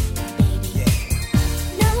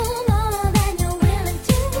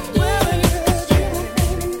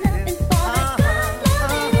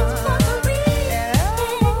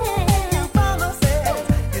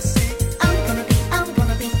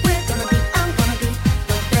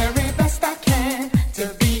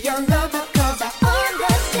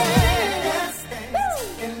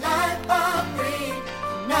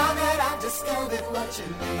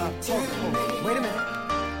 Wait a minute.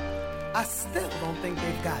 I still don't think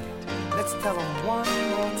they've got it. Let's tell them one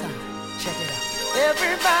more time. Check it out.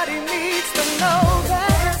 Everybody needs to know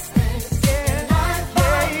that.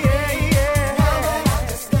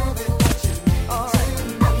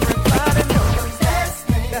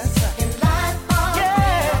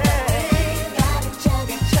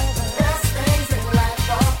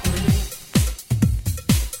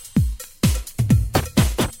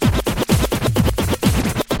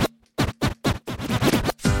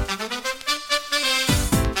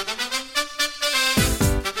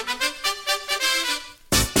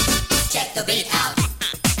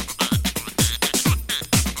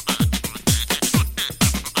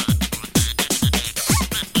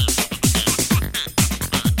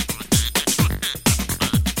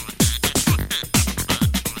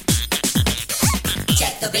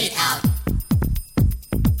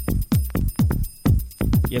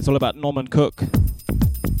 Yeah, it's all about Norman Cook.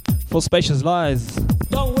 For Spacious Lies.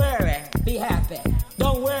 Don't worry, be happy.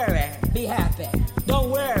 Don't worry, be happy. Don't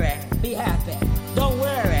worry, be happy. Don't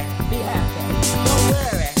worry, be happy. Don't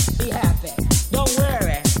worry, be happy. Don't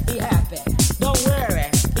worry, be happy. Don't worry,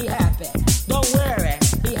 be happy. Don't worry,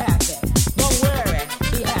 be happy. Don't worry,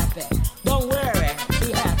 be happy. Don't worry,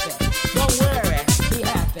 be happy. Don't worry, be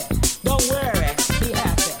happy. Don't worry, be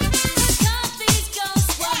happy. These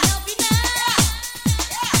ghosts will help you now.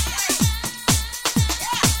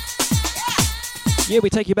 Yeah, we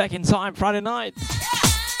take you back in time, Friday night.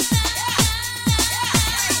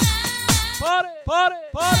 Party, party,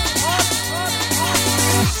 party, party, party,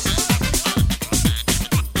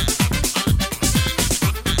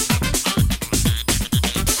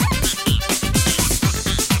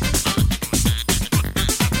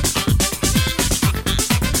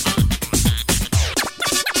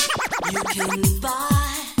 You can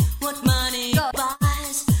buy what money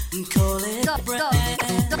buys and call it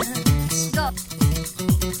friends.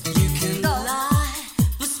 You can lie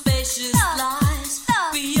for spacious lies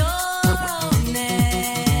for your own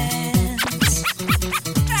ends.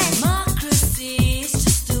 Democracy is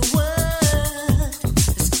just a word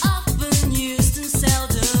that's often used and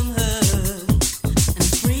seldom heard. And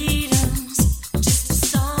freedom's just a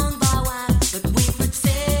song by one that we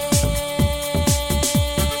pretend.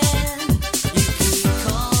 You can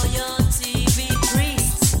call your TV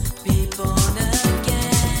priests, be born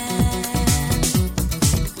again.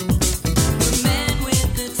 The men with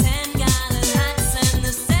the 10-gallon hats and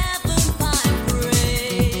the 7-pint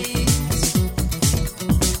braids.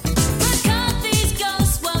 But God, these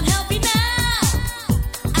ghosts won't help you now,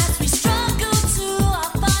 as we struggle to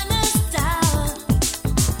our finest hour.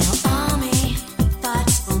 Your army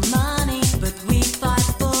fights for money, but we fight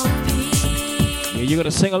for peace. Yeah, you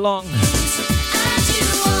gotta sing along. And you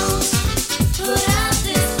won't put out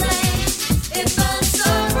this flame. It burns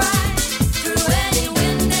so bright through any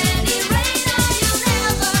wind, any rain. Oh, you'll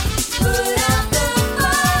never put out the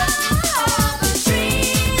fire. The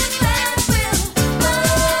dreams that will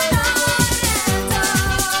burn on and on.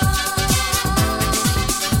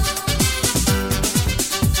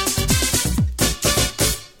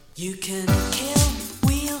 You can kill,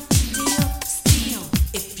 wheel, deal, steal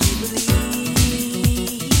if you believe.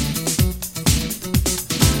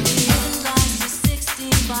 The end lies to 16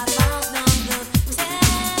 bottles on the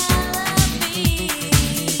television.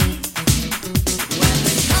 When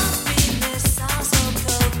the coffee missiles or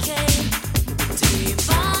cocaine, do you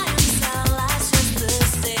buy and sell lies just the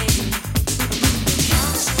same?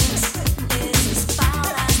 Conscience is as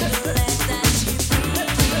foul as the lead that you breathe.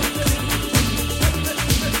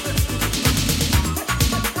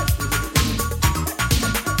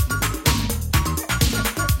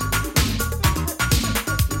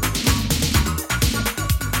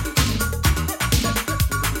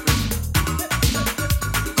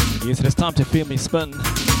 Yes, it's time to feel me spin. Somebody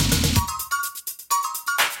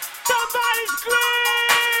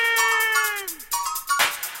scream!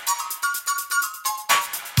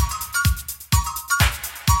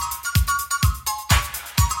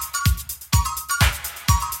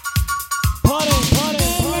 Party,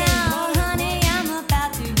 party, Now, honey, I'm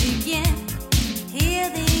about to begin. Hear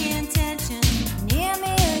the intention, near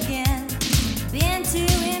me again. Been too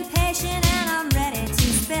impatient and I'm ready to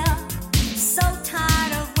spill. So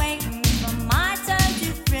tired of waiting for my turn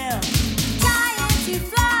to thrill. Trying to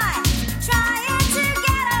fly, trying to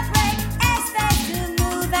get a break. A space to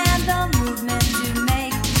move and the movement to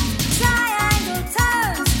make. Triangle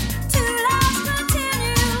turns, two lives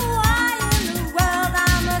continue. Why in the world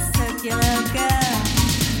I'm a circular girl?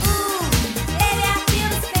 Ooh, baby, I feel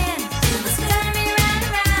the spin, turning me round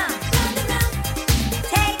and round,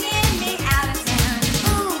 taking me out of town.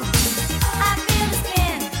 Ooh, I feel the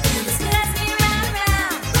spin, turns me round and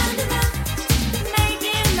round,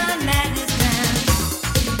 making my madness drown.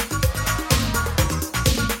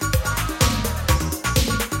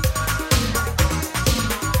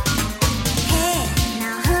 Hey,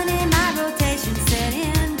 now honey, my rotation set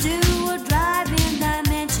in. Do a drive-in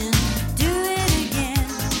dimension, do it again.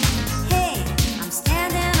 Hey, I'm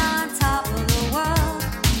standing on top of the world,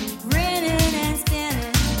 grinning and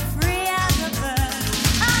spinning, free as a bird.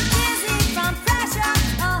 I'm dizzy from pressure,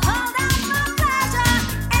 hold out for pleasure.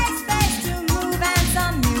 A space to move and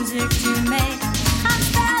some music to make. I'm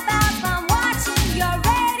spellbound from watching your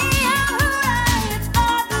radio. Hooray, it's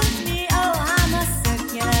all good me. Oh, I'm a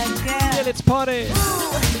circular girl. Yeah, let's party. Ooh,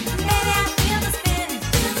 baby, I feel the spin,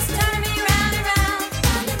 turning me round and round,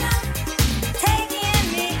 taking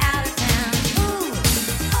me out of town. Ooh,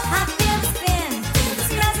 I feel the spin,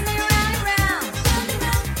 stressing me round and round,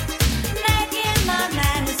 making my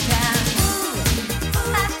madness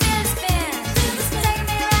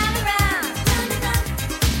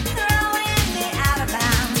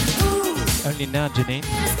in now, Janine.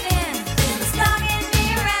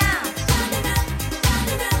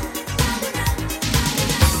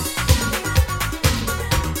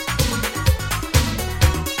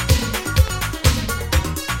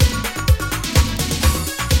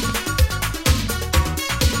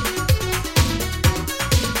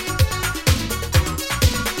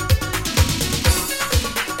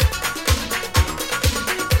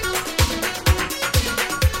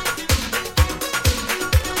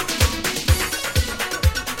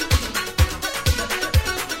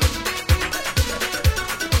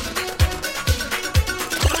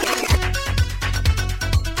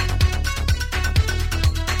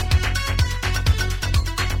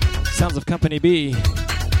 Sounds of Company B.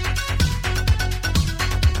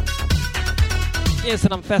 Yes,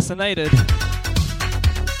 and I'm fascinated.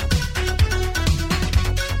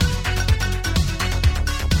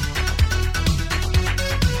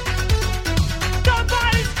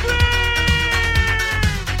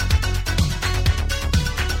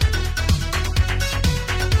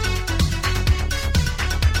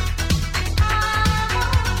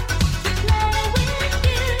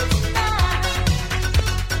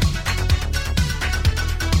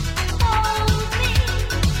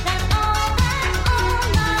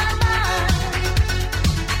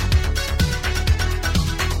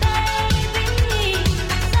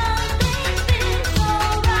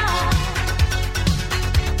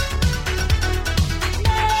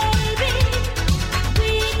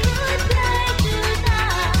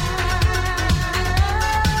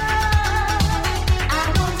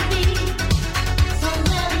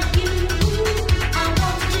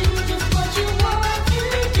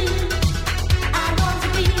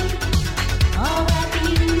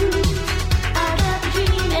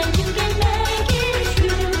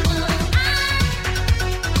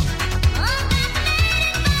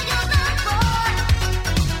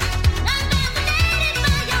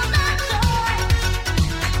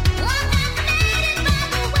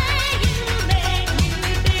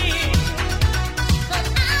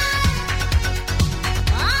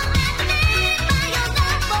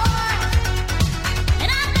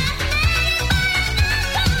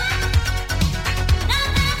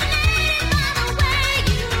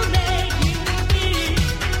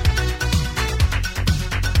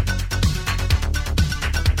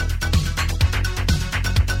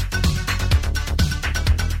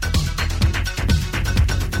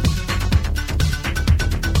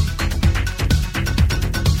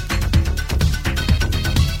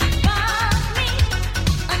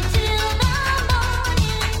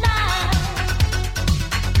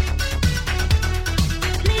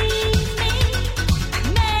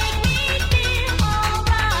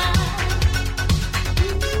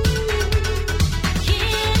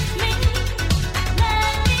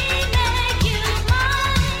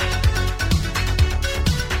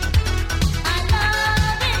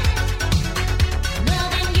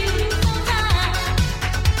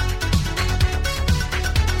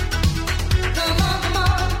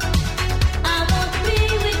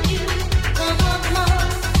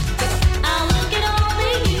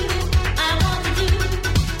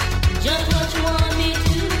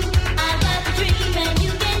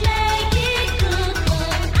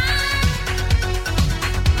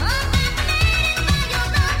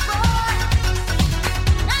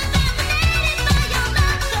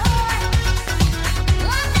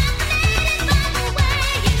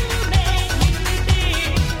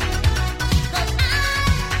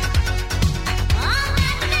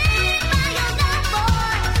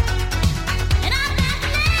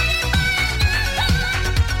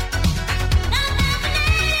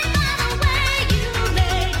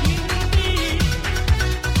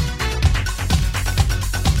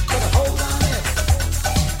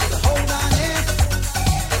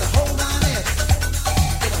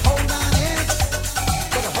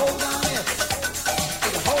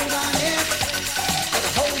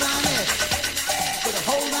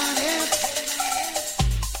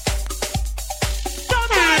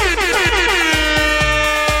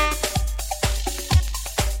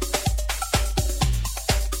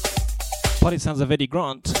 Party sounds of Eddie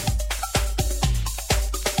Grant.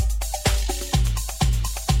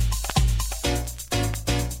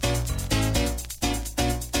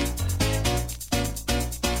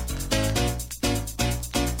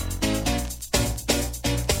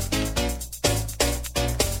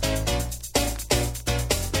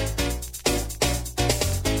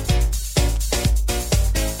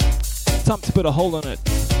 Time to put a hole on it.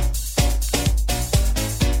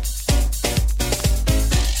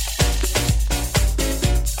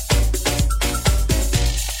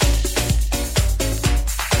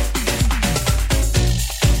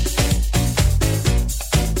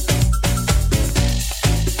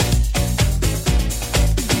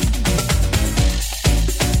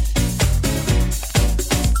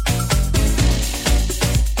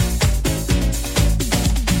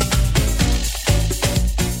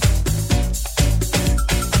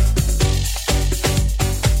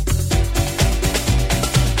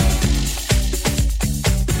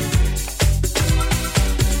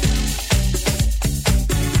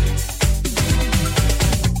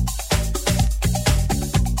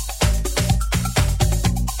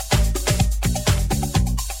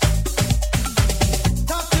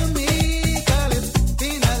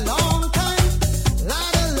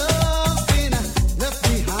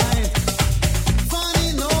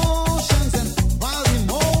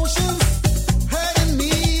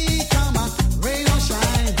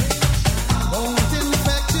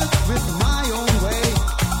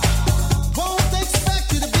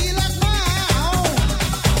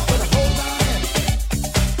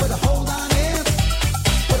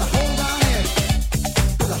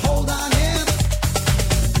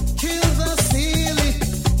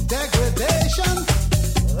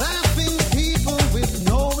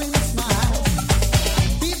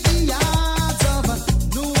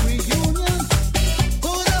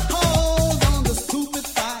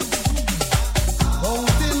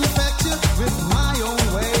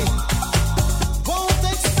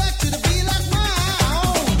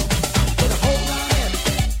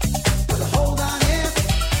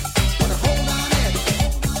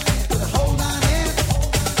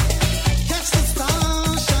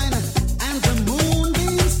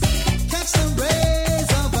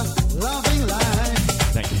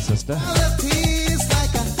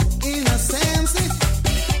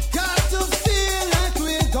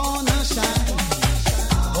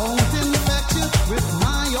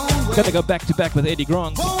 Gonna go back to back with Eddie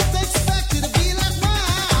Grant.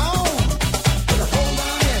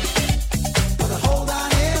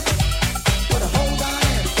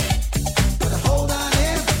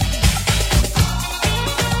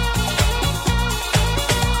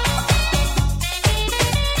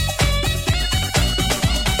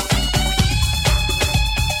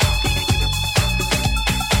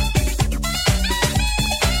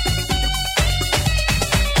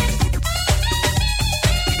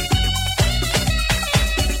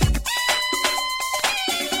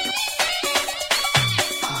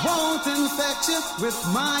 With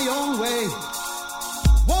my own way,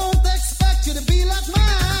 won't expect you to be like my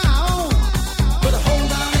own. Put a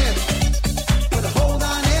hold on it, put a hold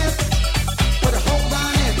on it, put a hold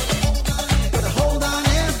on it, put a hold on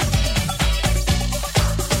it.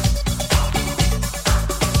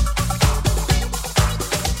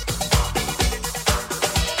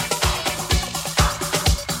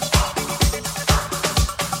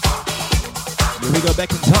 Here we go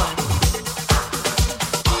back in time.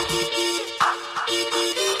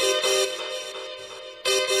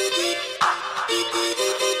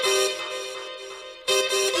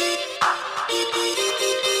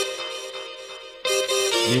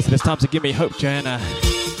 Yes, it is time to give me hope, Joanna.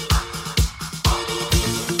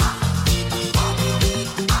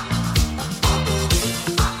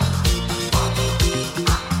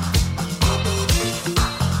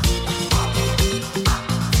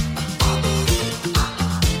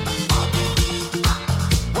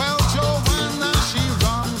 Well, Joanna, she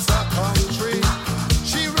runs a country.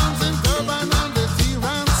 She runs in Durban and the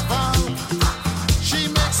Transvaal. She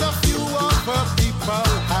makes a few of her people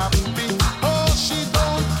happy. She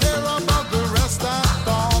don't care about the rest at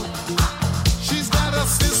all. She's got a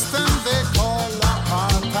system they call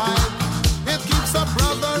apartheid. It keeps a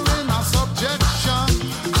brother in a subjection.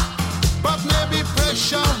 But maybe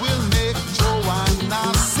pressure will make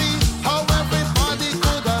Joanna see how everybody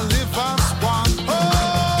could live as one.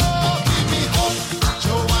 Oh, give me hope,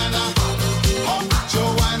 Joanna. Hope,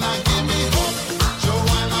 Joanna, give me hope.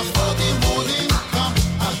 Joanna, for the morning come.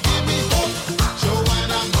 Give me hope,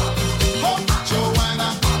 Joanna. Hope, Joanna,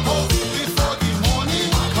 hope before the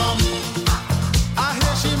morning come. I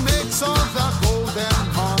hear she makes all the golden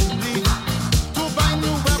money to buy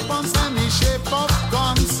new weapons and the shape of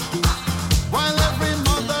guns. While every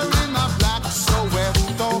mother in a black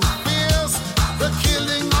Soweto fears the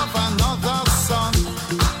killing of another son,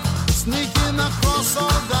 sneaking across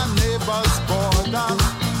all the neighbors' borders.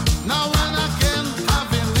 Now and again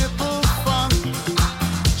having little fun.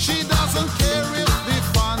 She doesn't care if the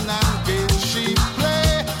fun and games she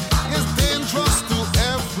play is dangerous to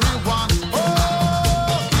everyone.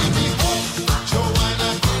 Oh, give me hope, Joanna,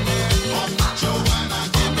 give me hope, Joanna,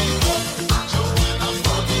 give me hope, Joanna,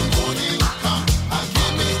 for the morning come.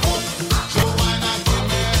 Give me hope, Joanna, give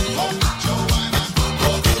me hope, Joanna,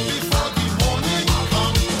 hope before the morning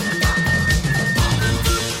come.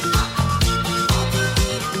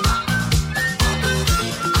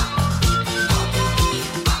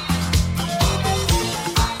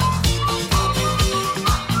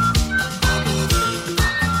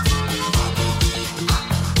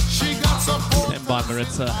 She got support And by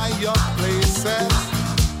Maritza. by your places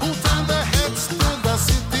who turn their heads to the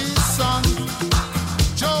city sun.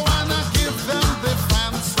 Joanna, give them the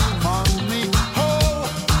fancy money, oh,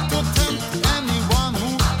 to tempt anyone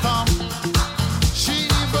who come. She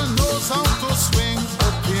even knows how to swing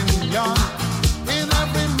opinion in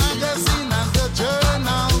every magazine and the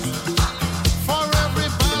journals. For every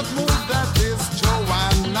bad move that is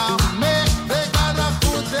Joanna make, they got a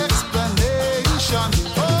good explanation.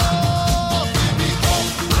 Oh, give me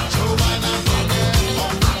hope, Joanna, give me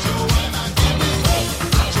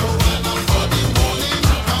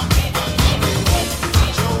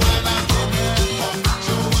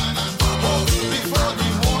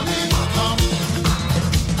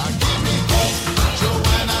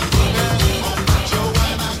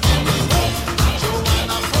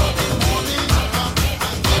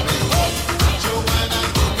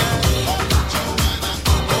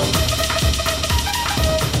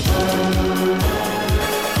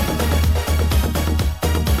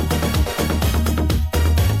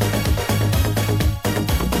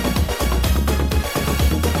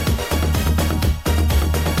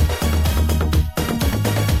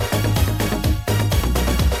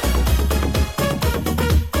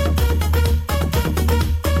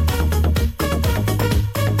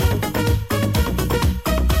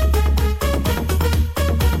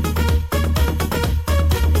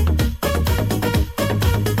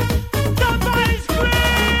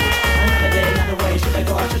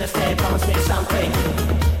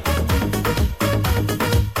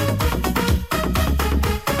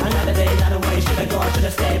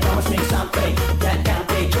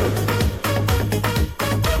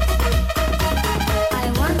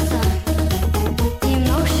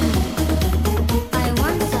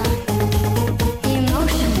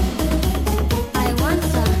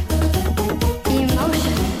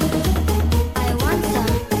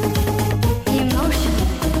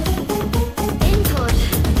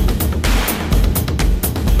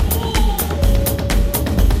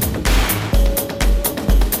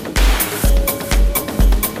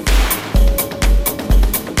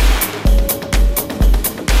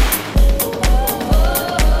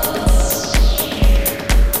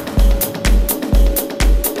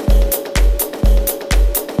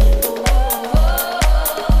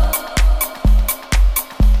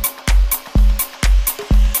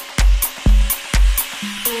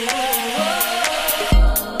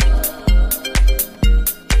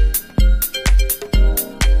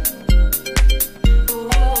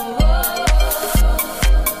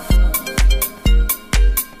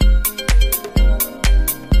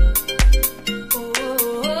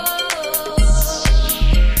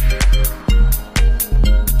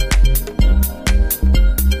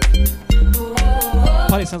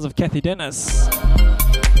sounds of Kathy Dennis.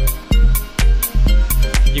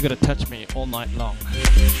 You gotta touch me all night long.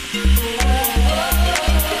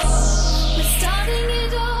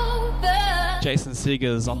 Jason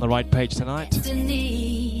Seeger's on the right page tonight. Time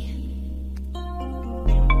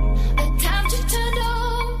to turn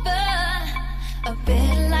over a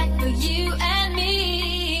better life for you and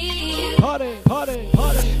me. Party, party,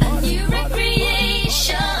 party, a new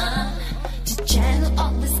recreation to channel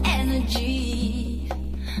all this energy.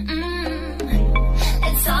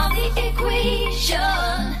 It's all the equation.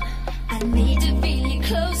 I need to feel you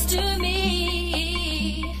close to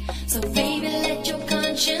me. So baby, let your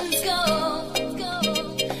conscience go.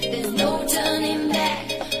 There's no turning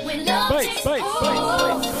back when love takes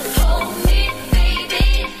hold. Hold me,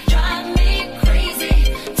 baby, drive me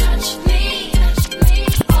crazy. Touch me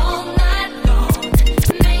all night long.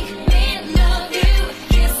 Make me love you,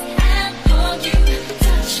 kiss and hug you.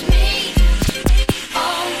 Touch me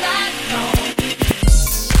all night long.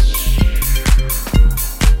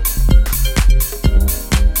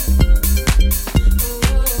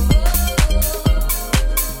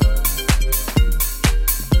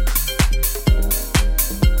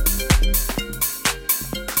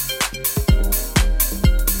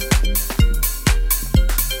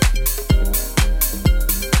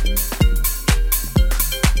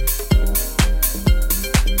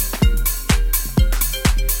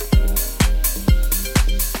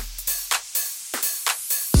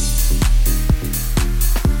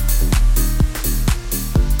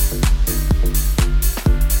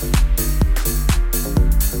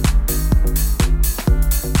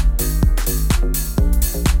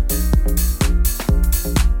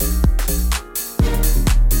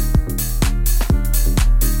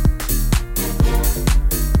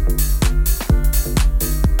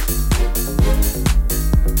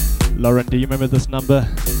 Lauren, do you remember this number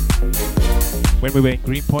when we were in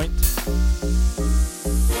Greenpoint?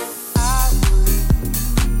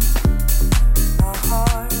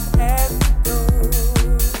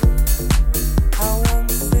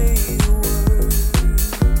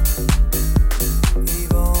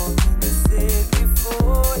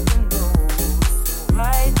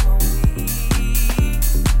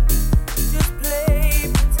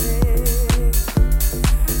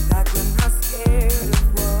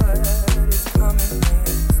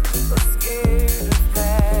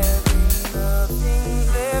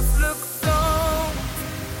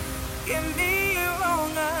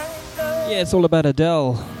 It's all about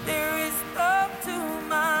Adele.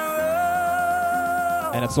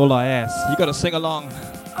 And it's all I ask. You gotta sing along.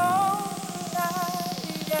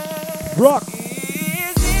 Rock!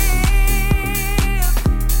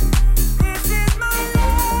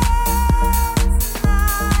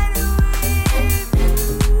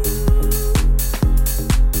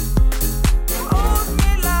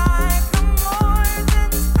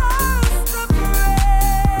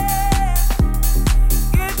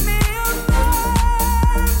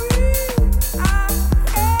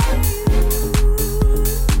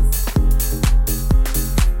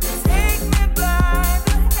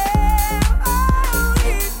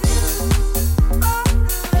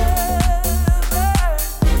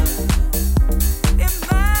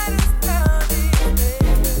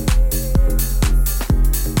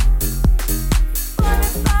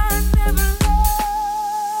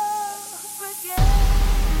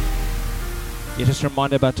 Just a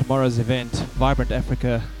reminder about tomorrow's event. Vibrant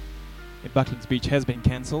Africa in Bucklands Beach has been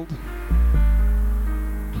cancelled.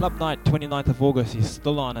 Club Night 29th of August is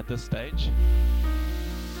still on at this stage.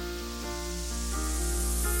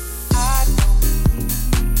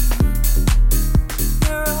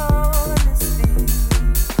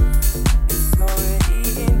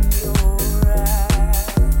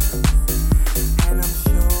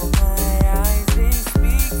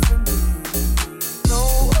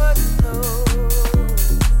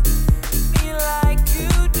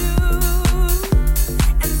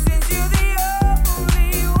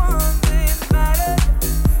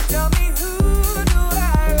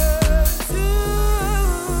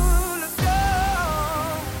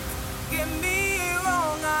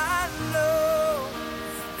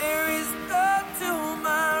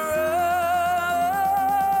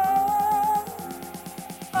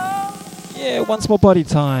 Once more body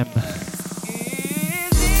time.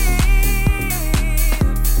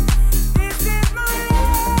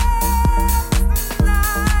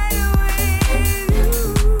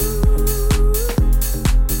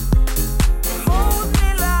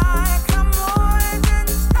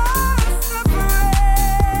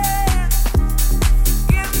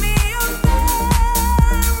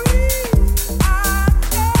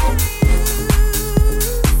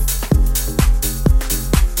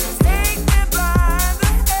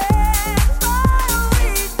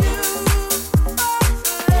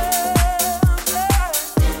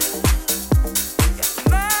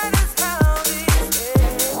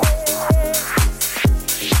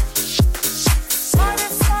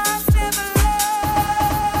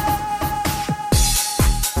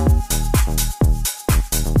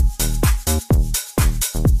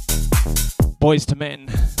 Boys to Men.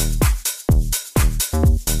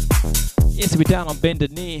 Yes, we're down on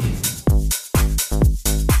bended knee.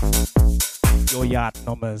 Your yard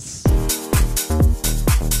numbers.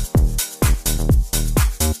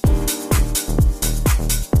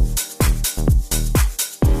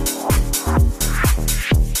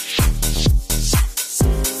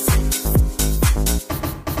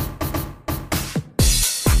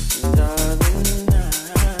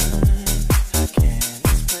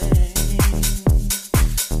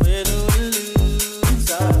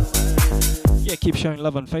 Keep showing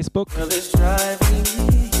love on Facebook. Well, it's driving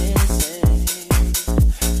me insane.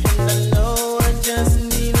 And I know I just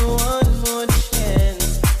need one more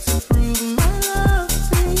chance to prove my love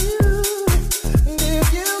to you. And if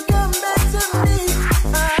you come back to me,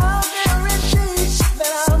 I'll guarantee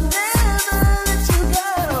that I'll never let you go.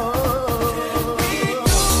 We go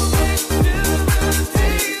back to the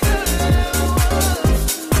days that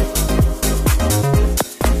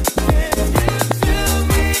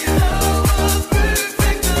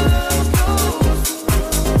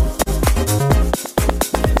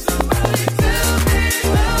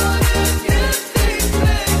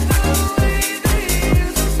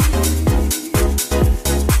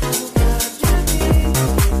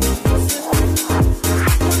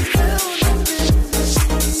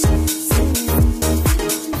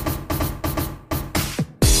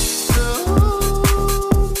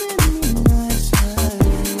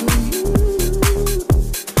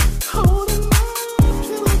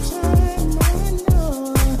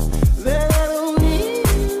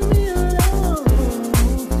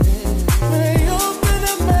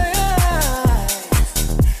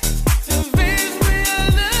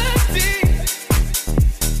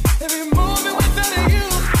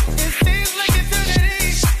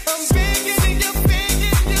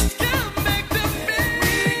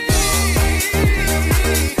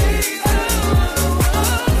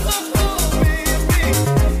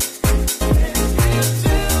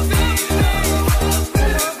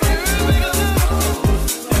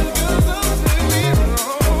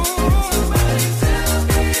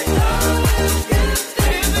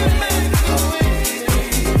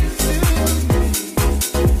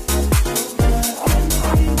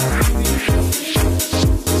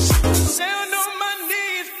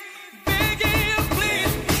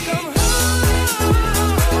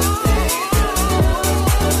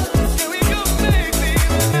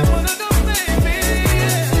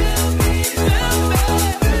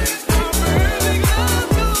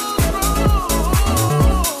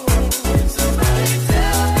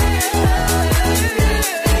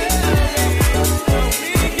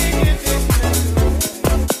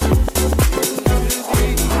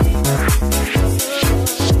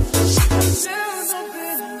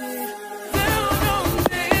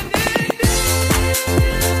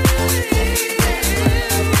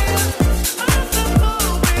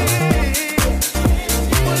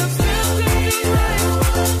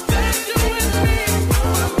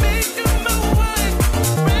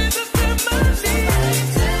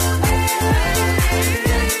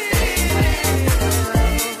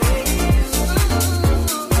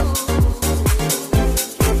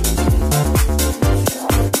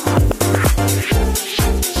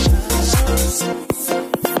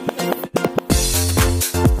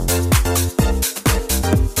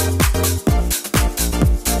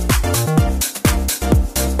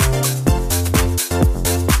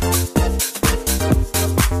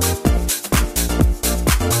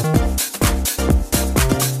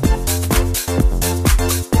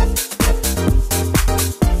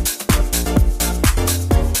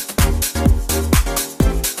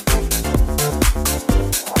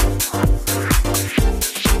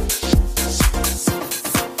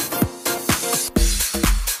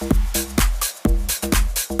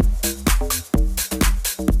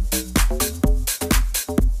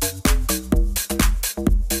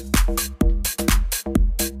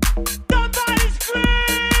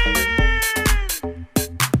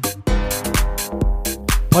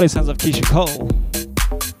Party sounds of Keisha Cole.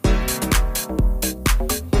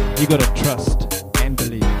 You gotta trust and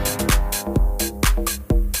believe.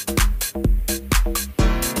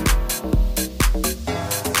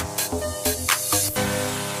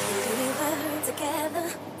 We were together.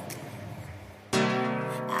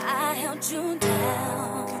 I held you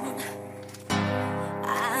down.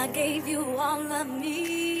 I gave you all of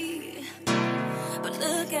me. But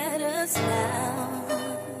look at us now.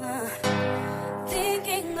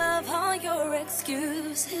 Thinking of all your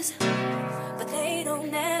excuses, but they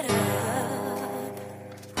don't add up.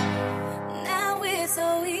 Now it's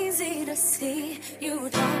so easy to see you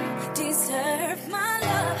don't deserve my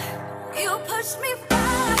love. You push me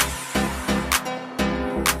back,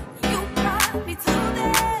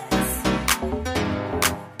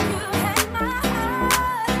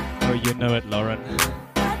 know it, Lauren.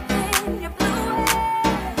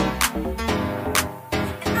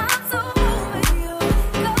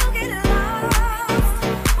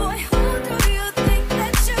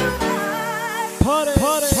 Party,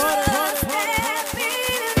 party, party.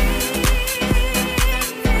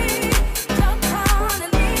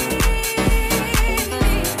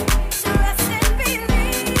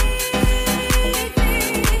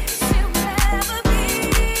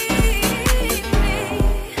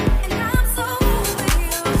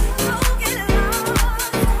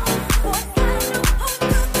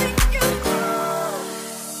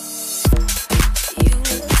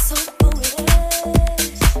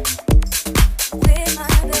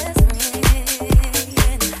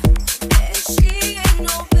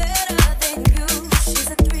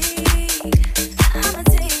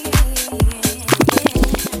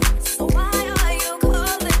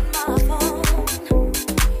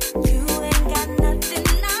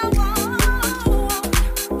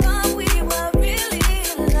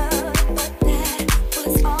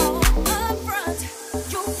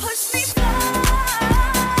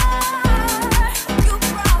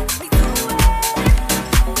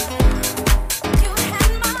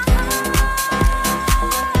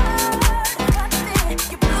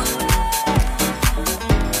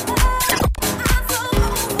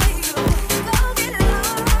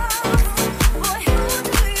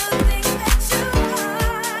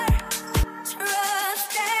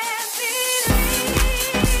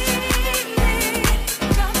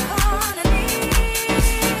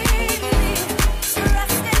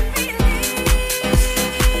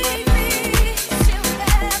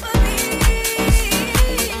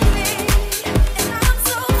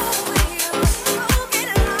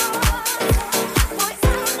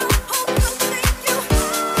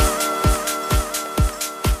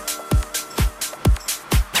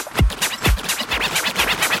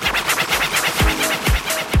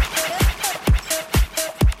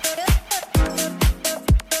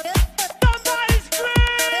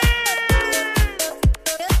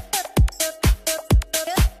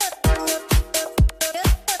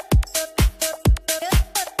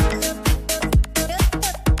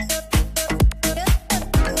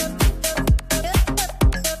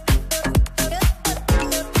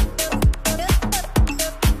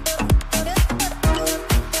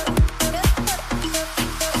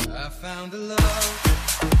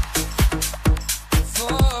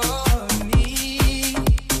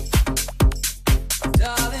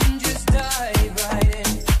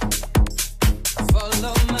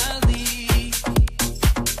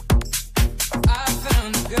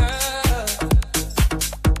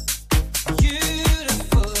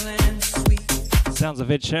 Sounds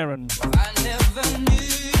of Ed Sheeran.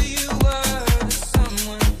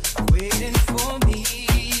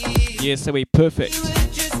 Yeah, so we perfect.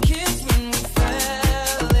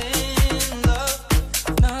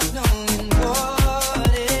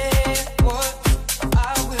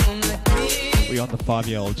 We on the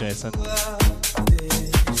 5-year-old Jason.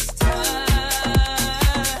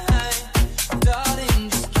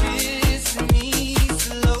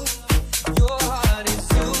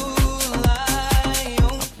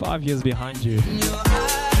 I'm 5 years behind you.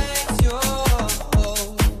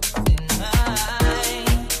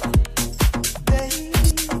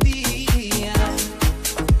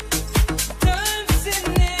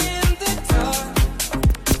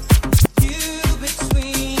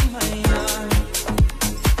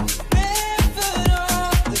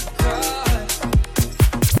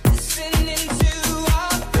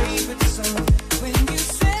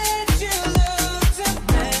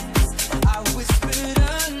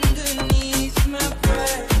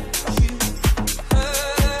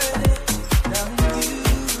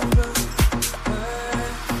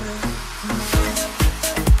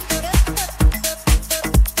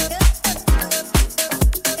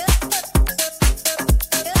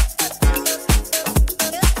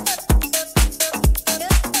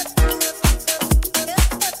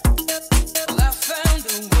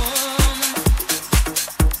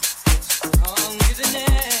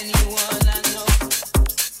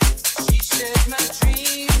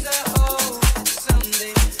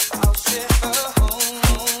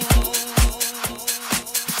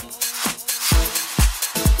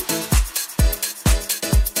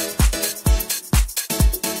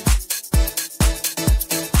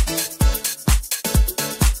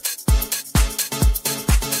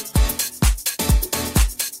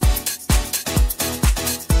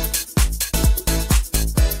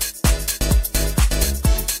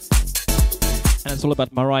 It's all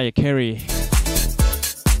about Mariah Carey. I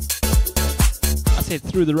said,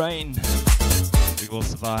 through the rain, we will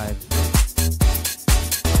survive.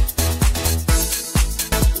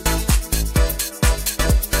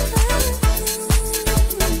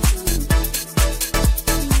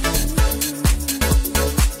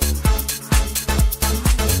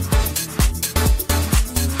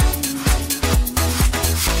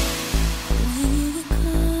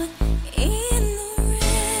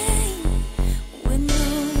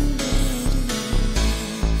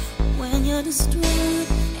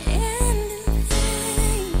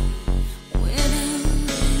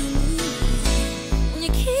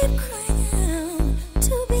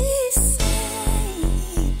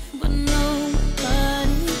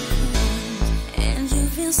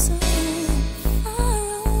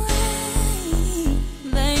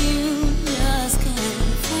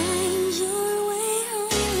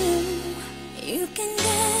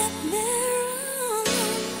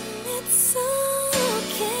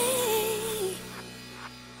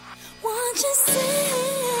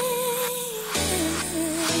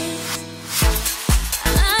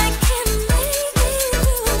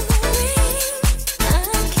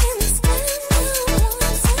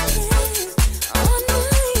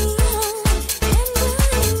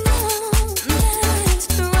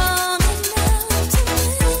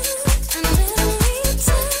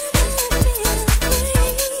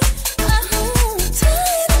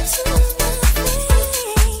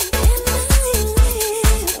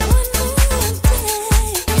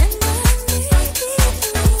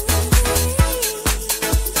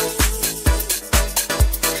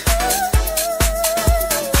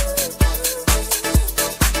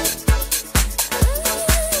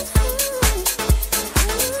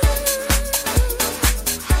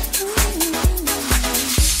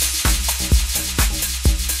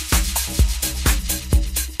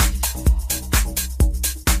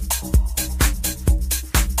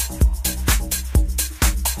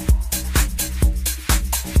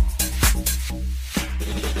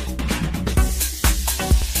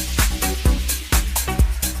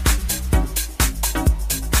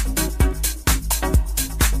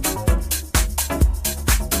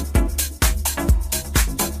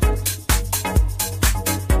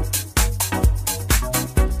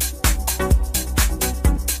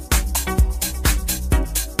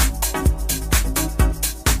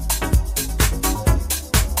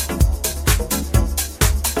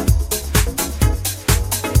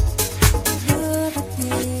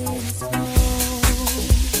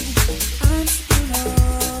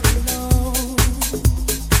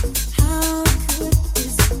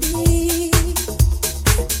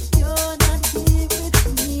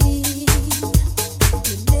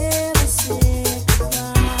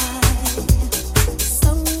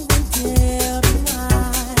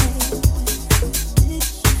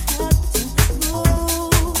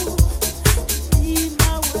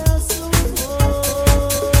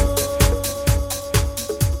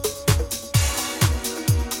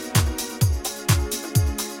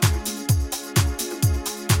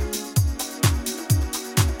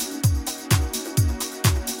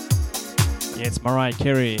 Yeah, it's Mariah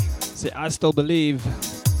Carey. Say, I Still Believe.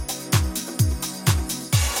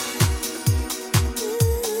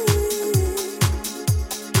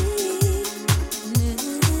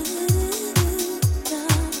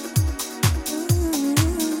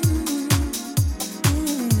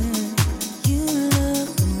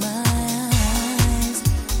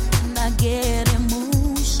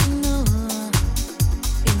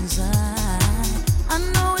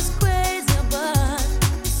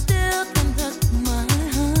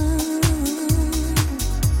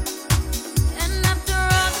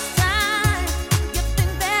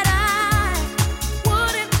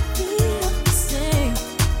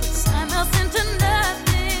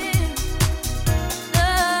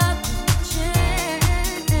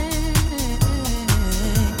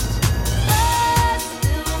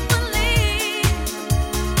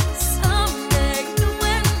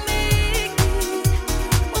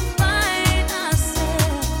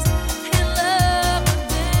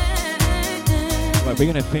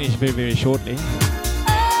 We're going to finish very, very shortly.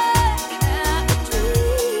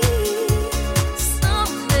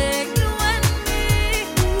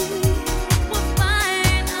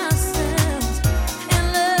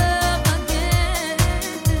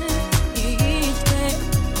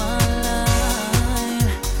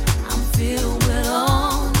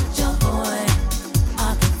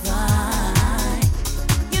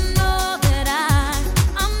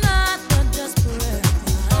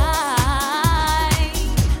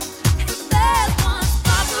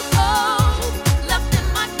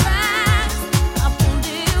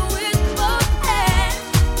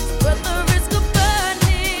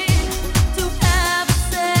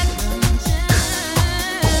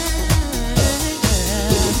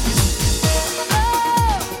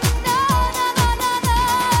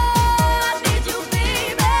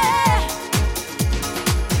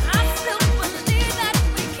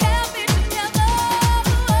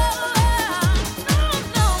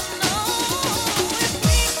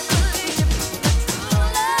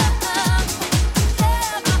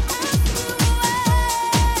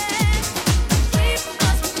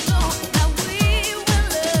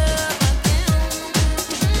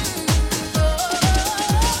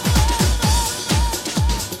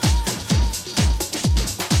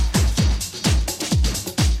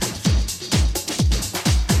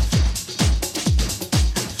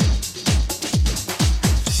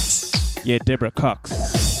 Yeah, Deborah Cox.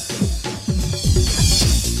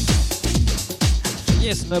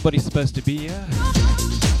 Yes, nobody's supposed to be here.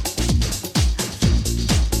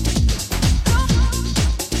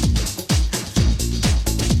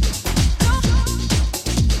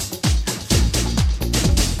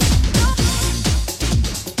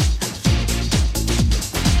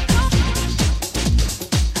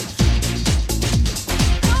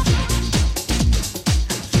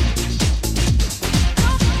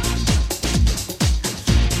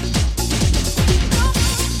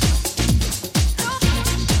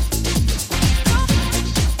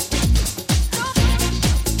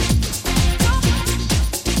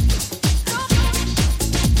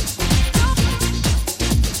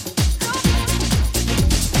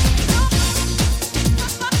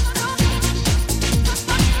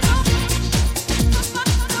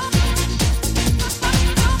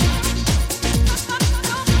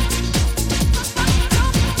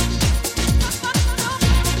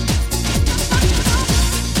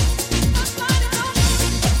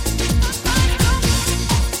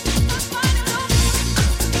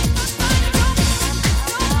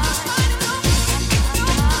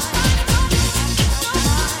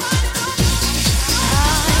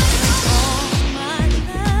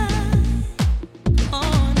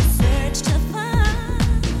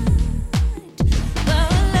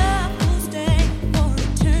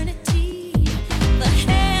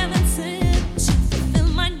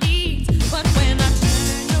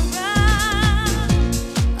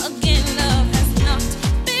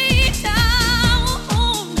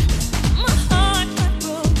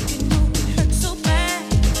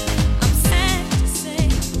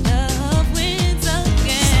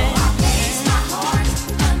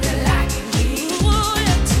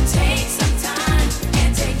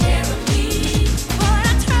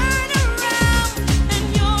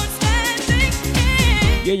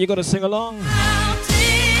 to sing along.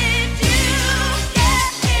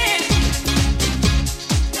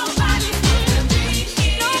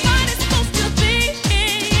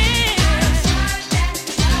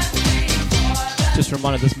 Just a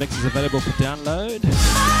reminder, this mix is available for download.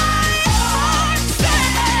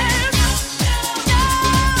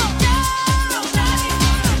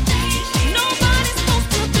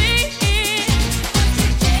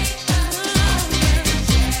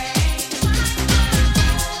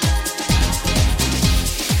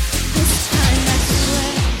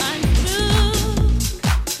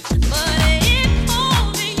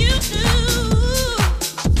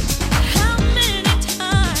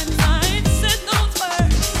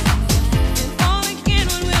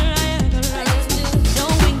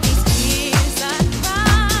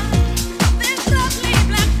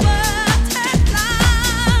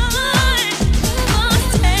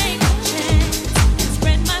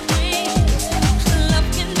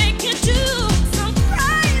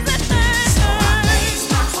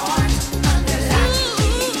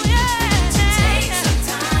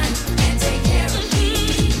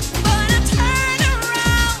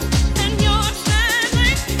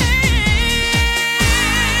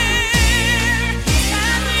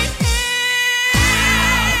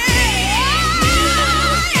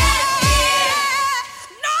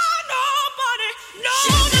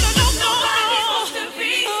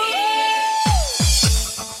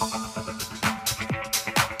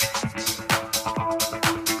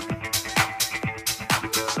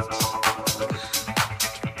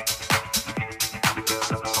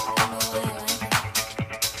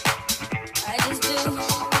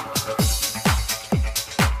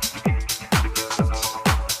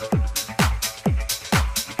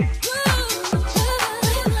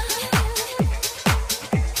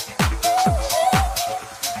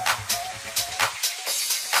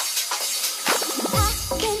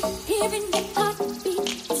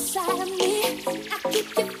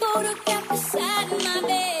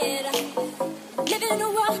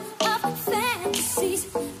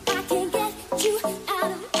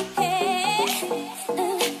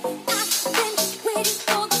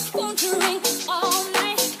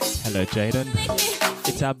 Jaden.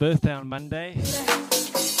 It's our birthday on Monday.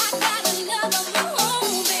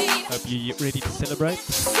 Hope you're ready to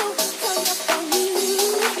celebrate.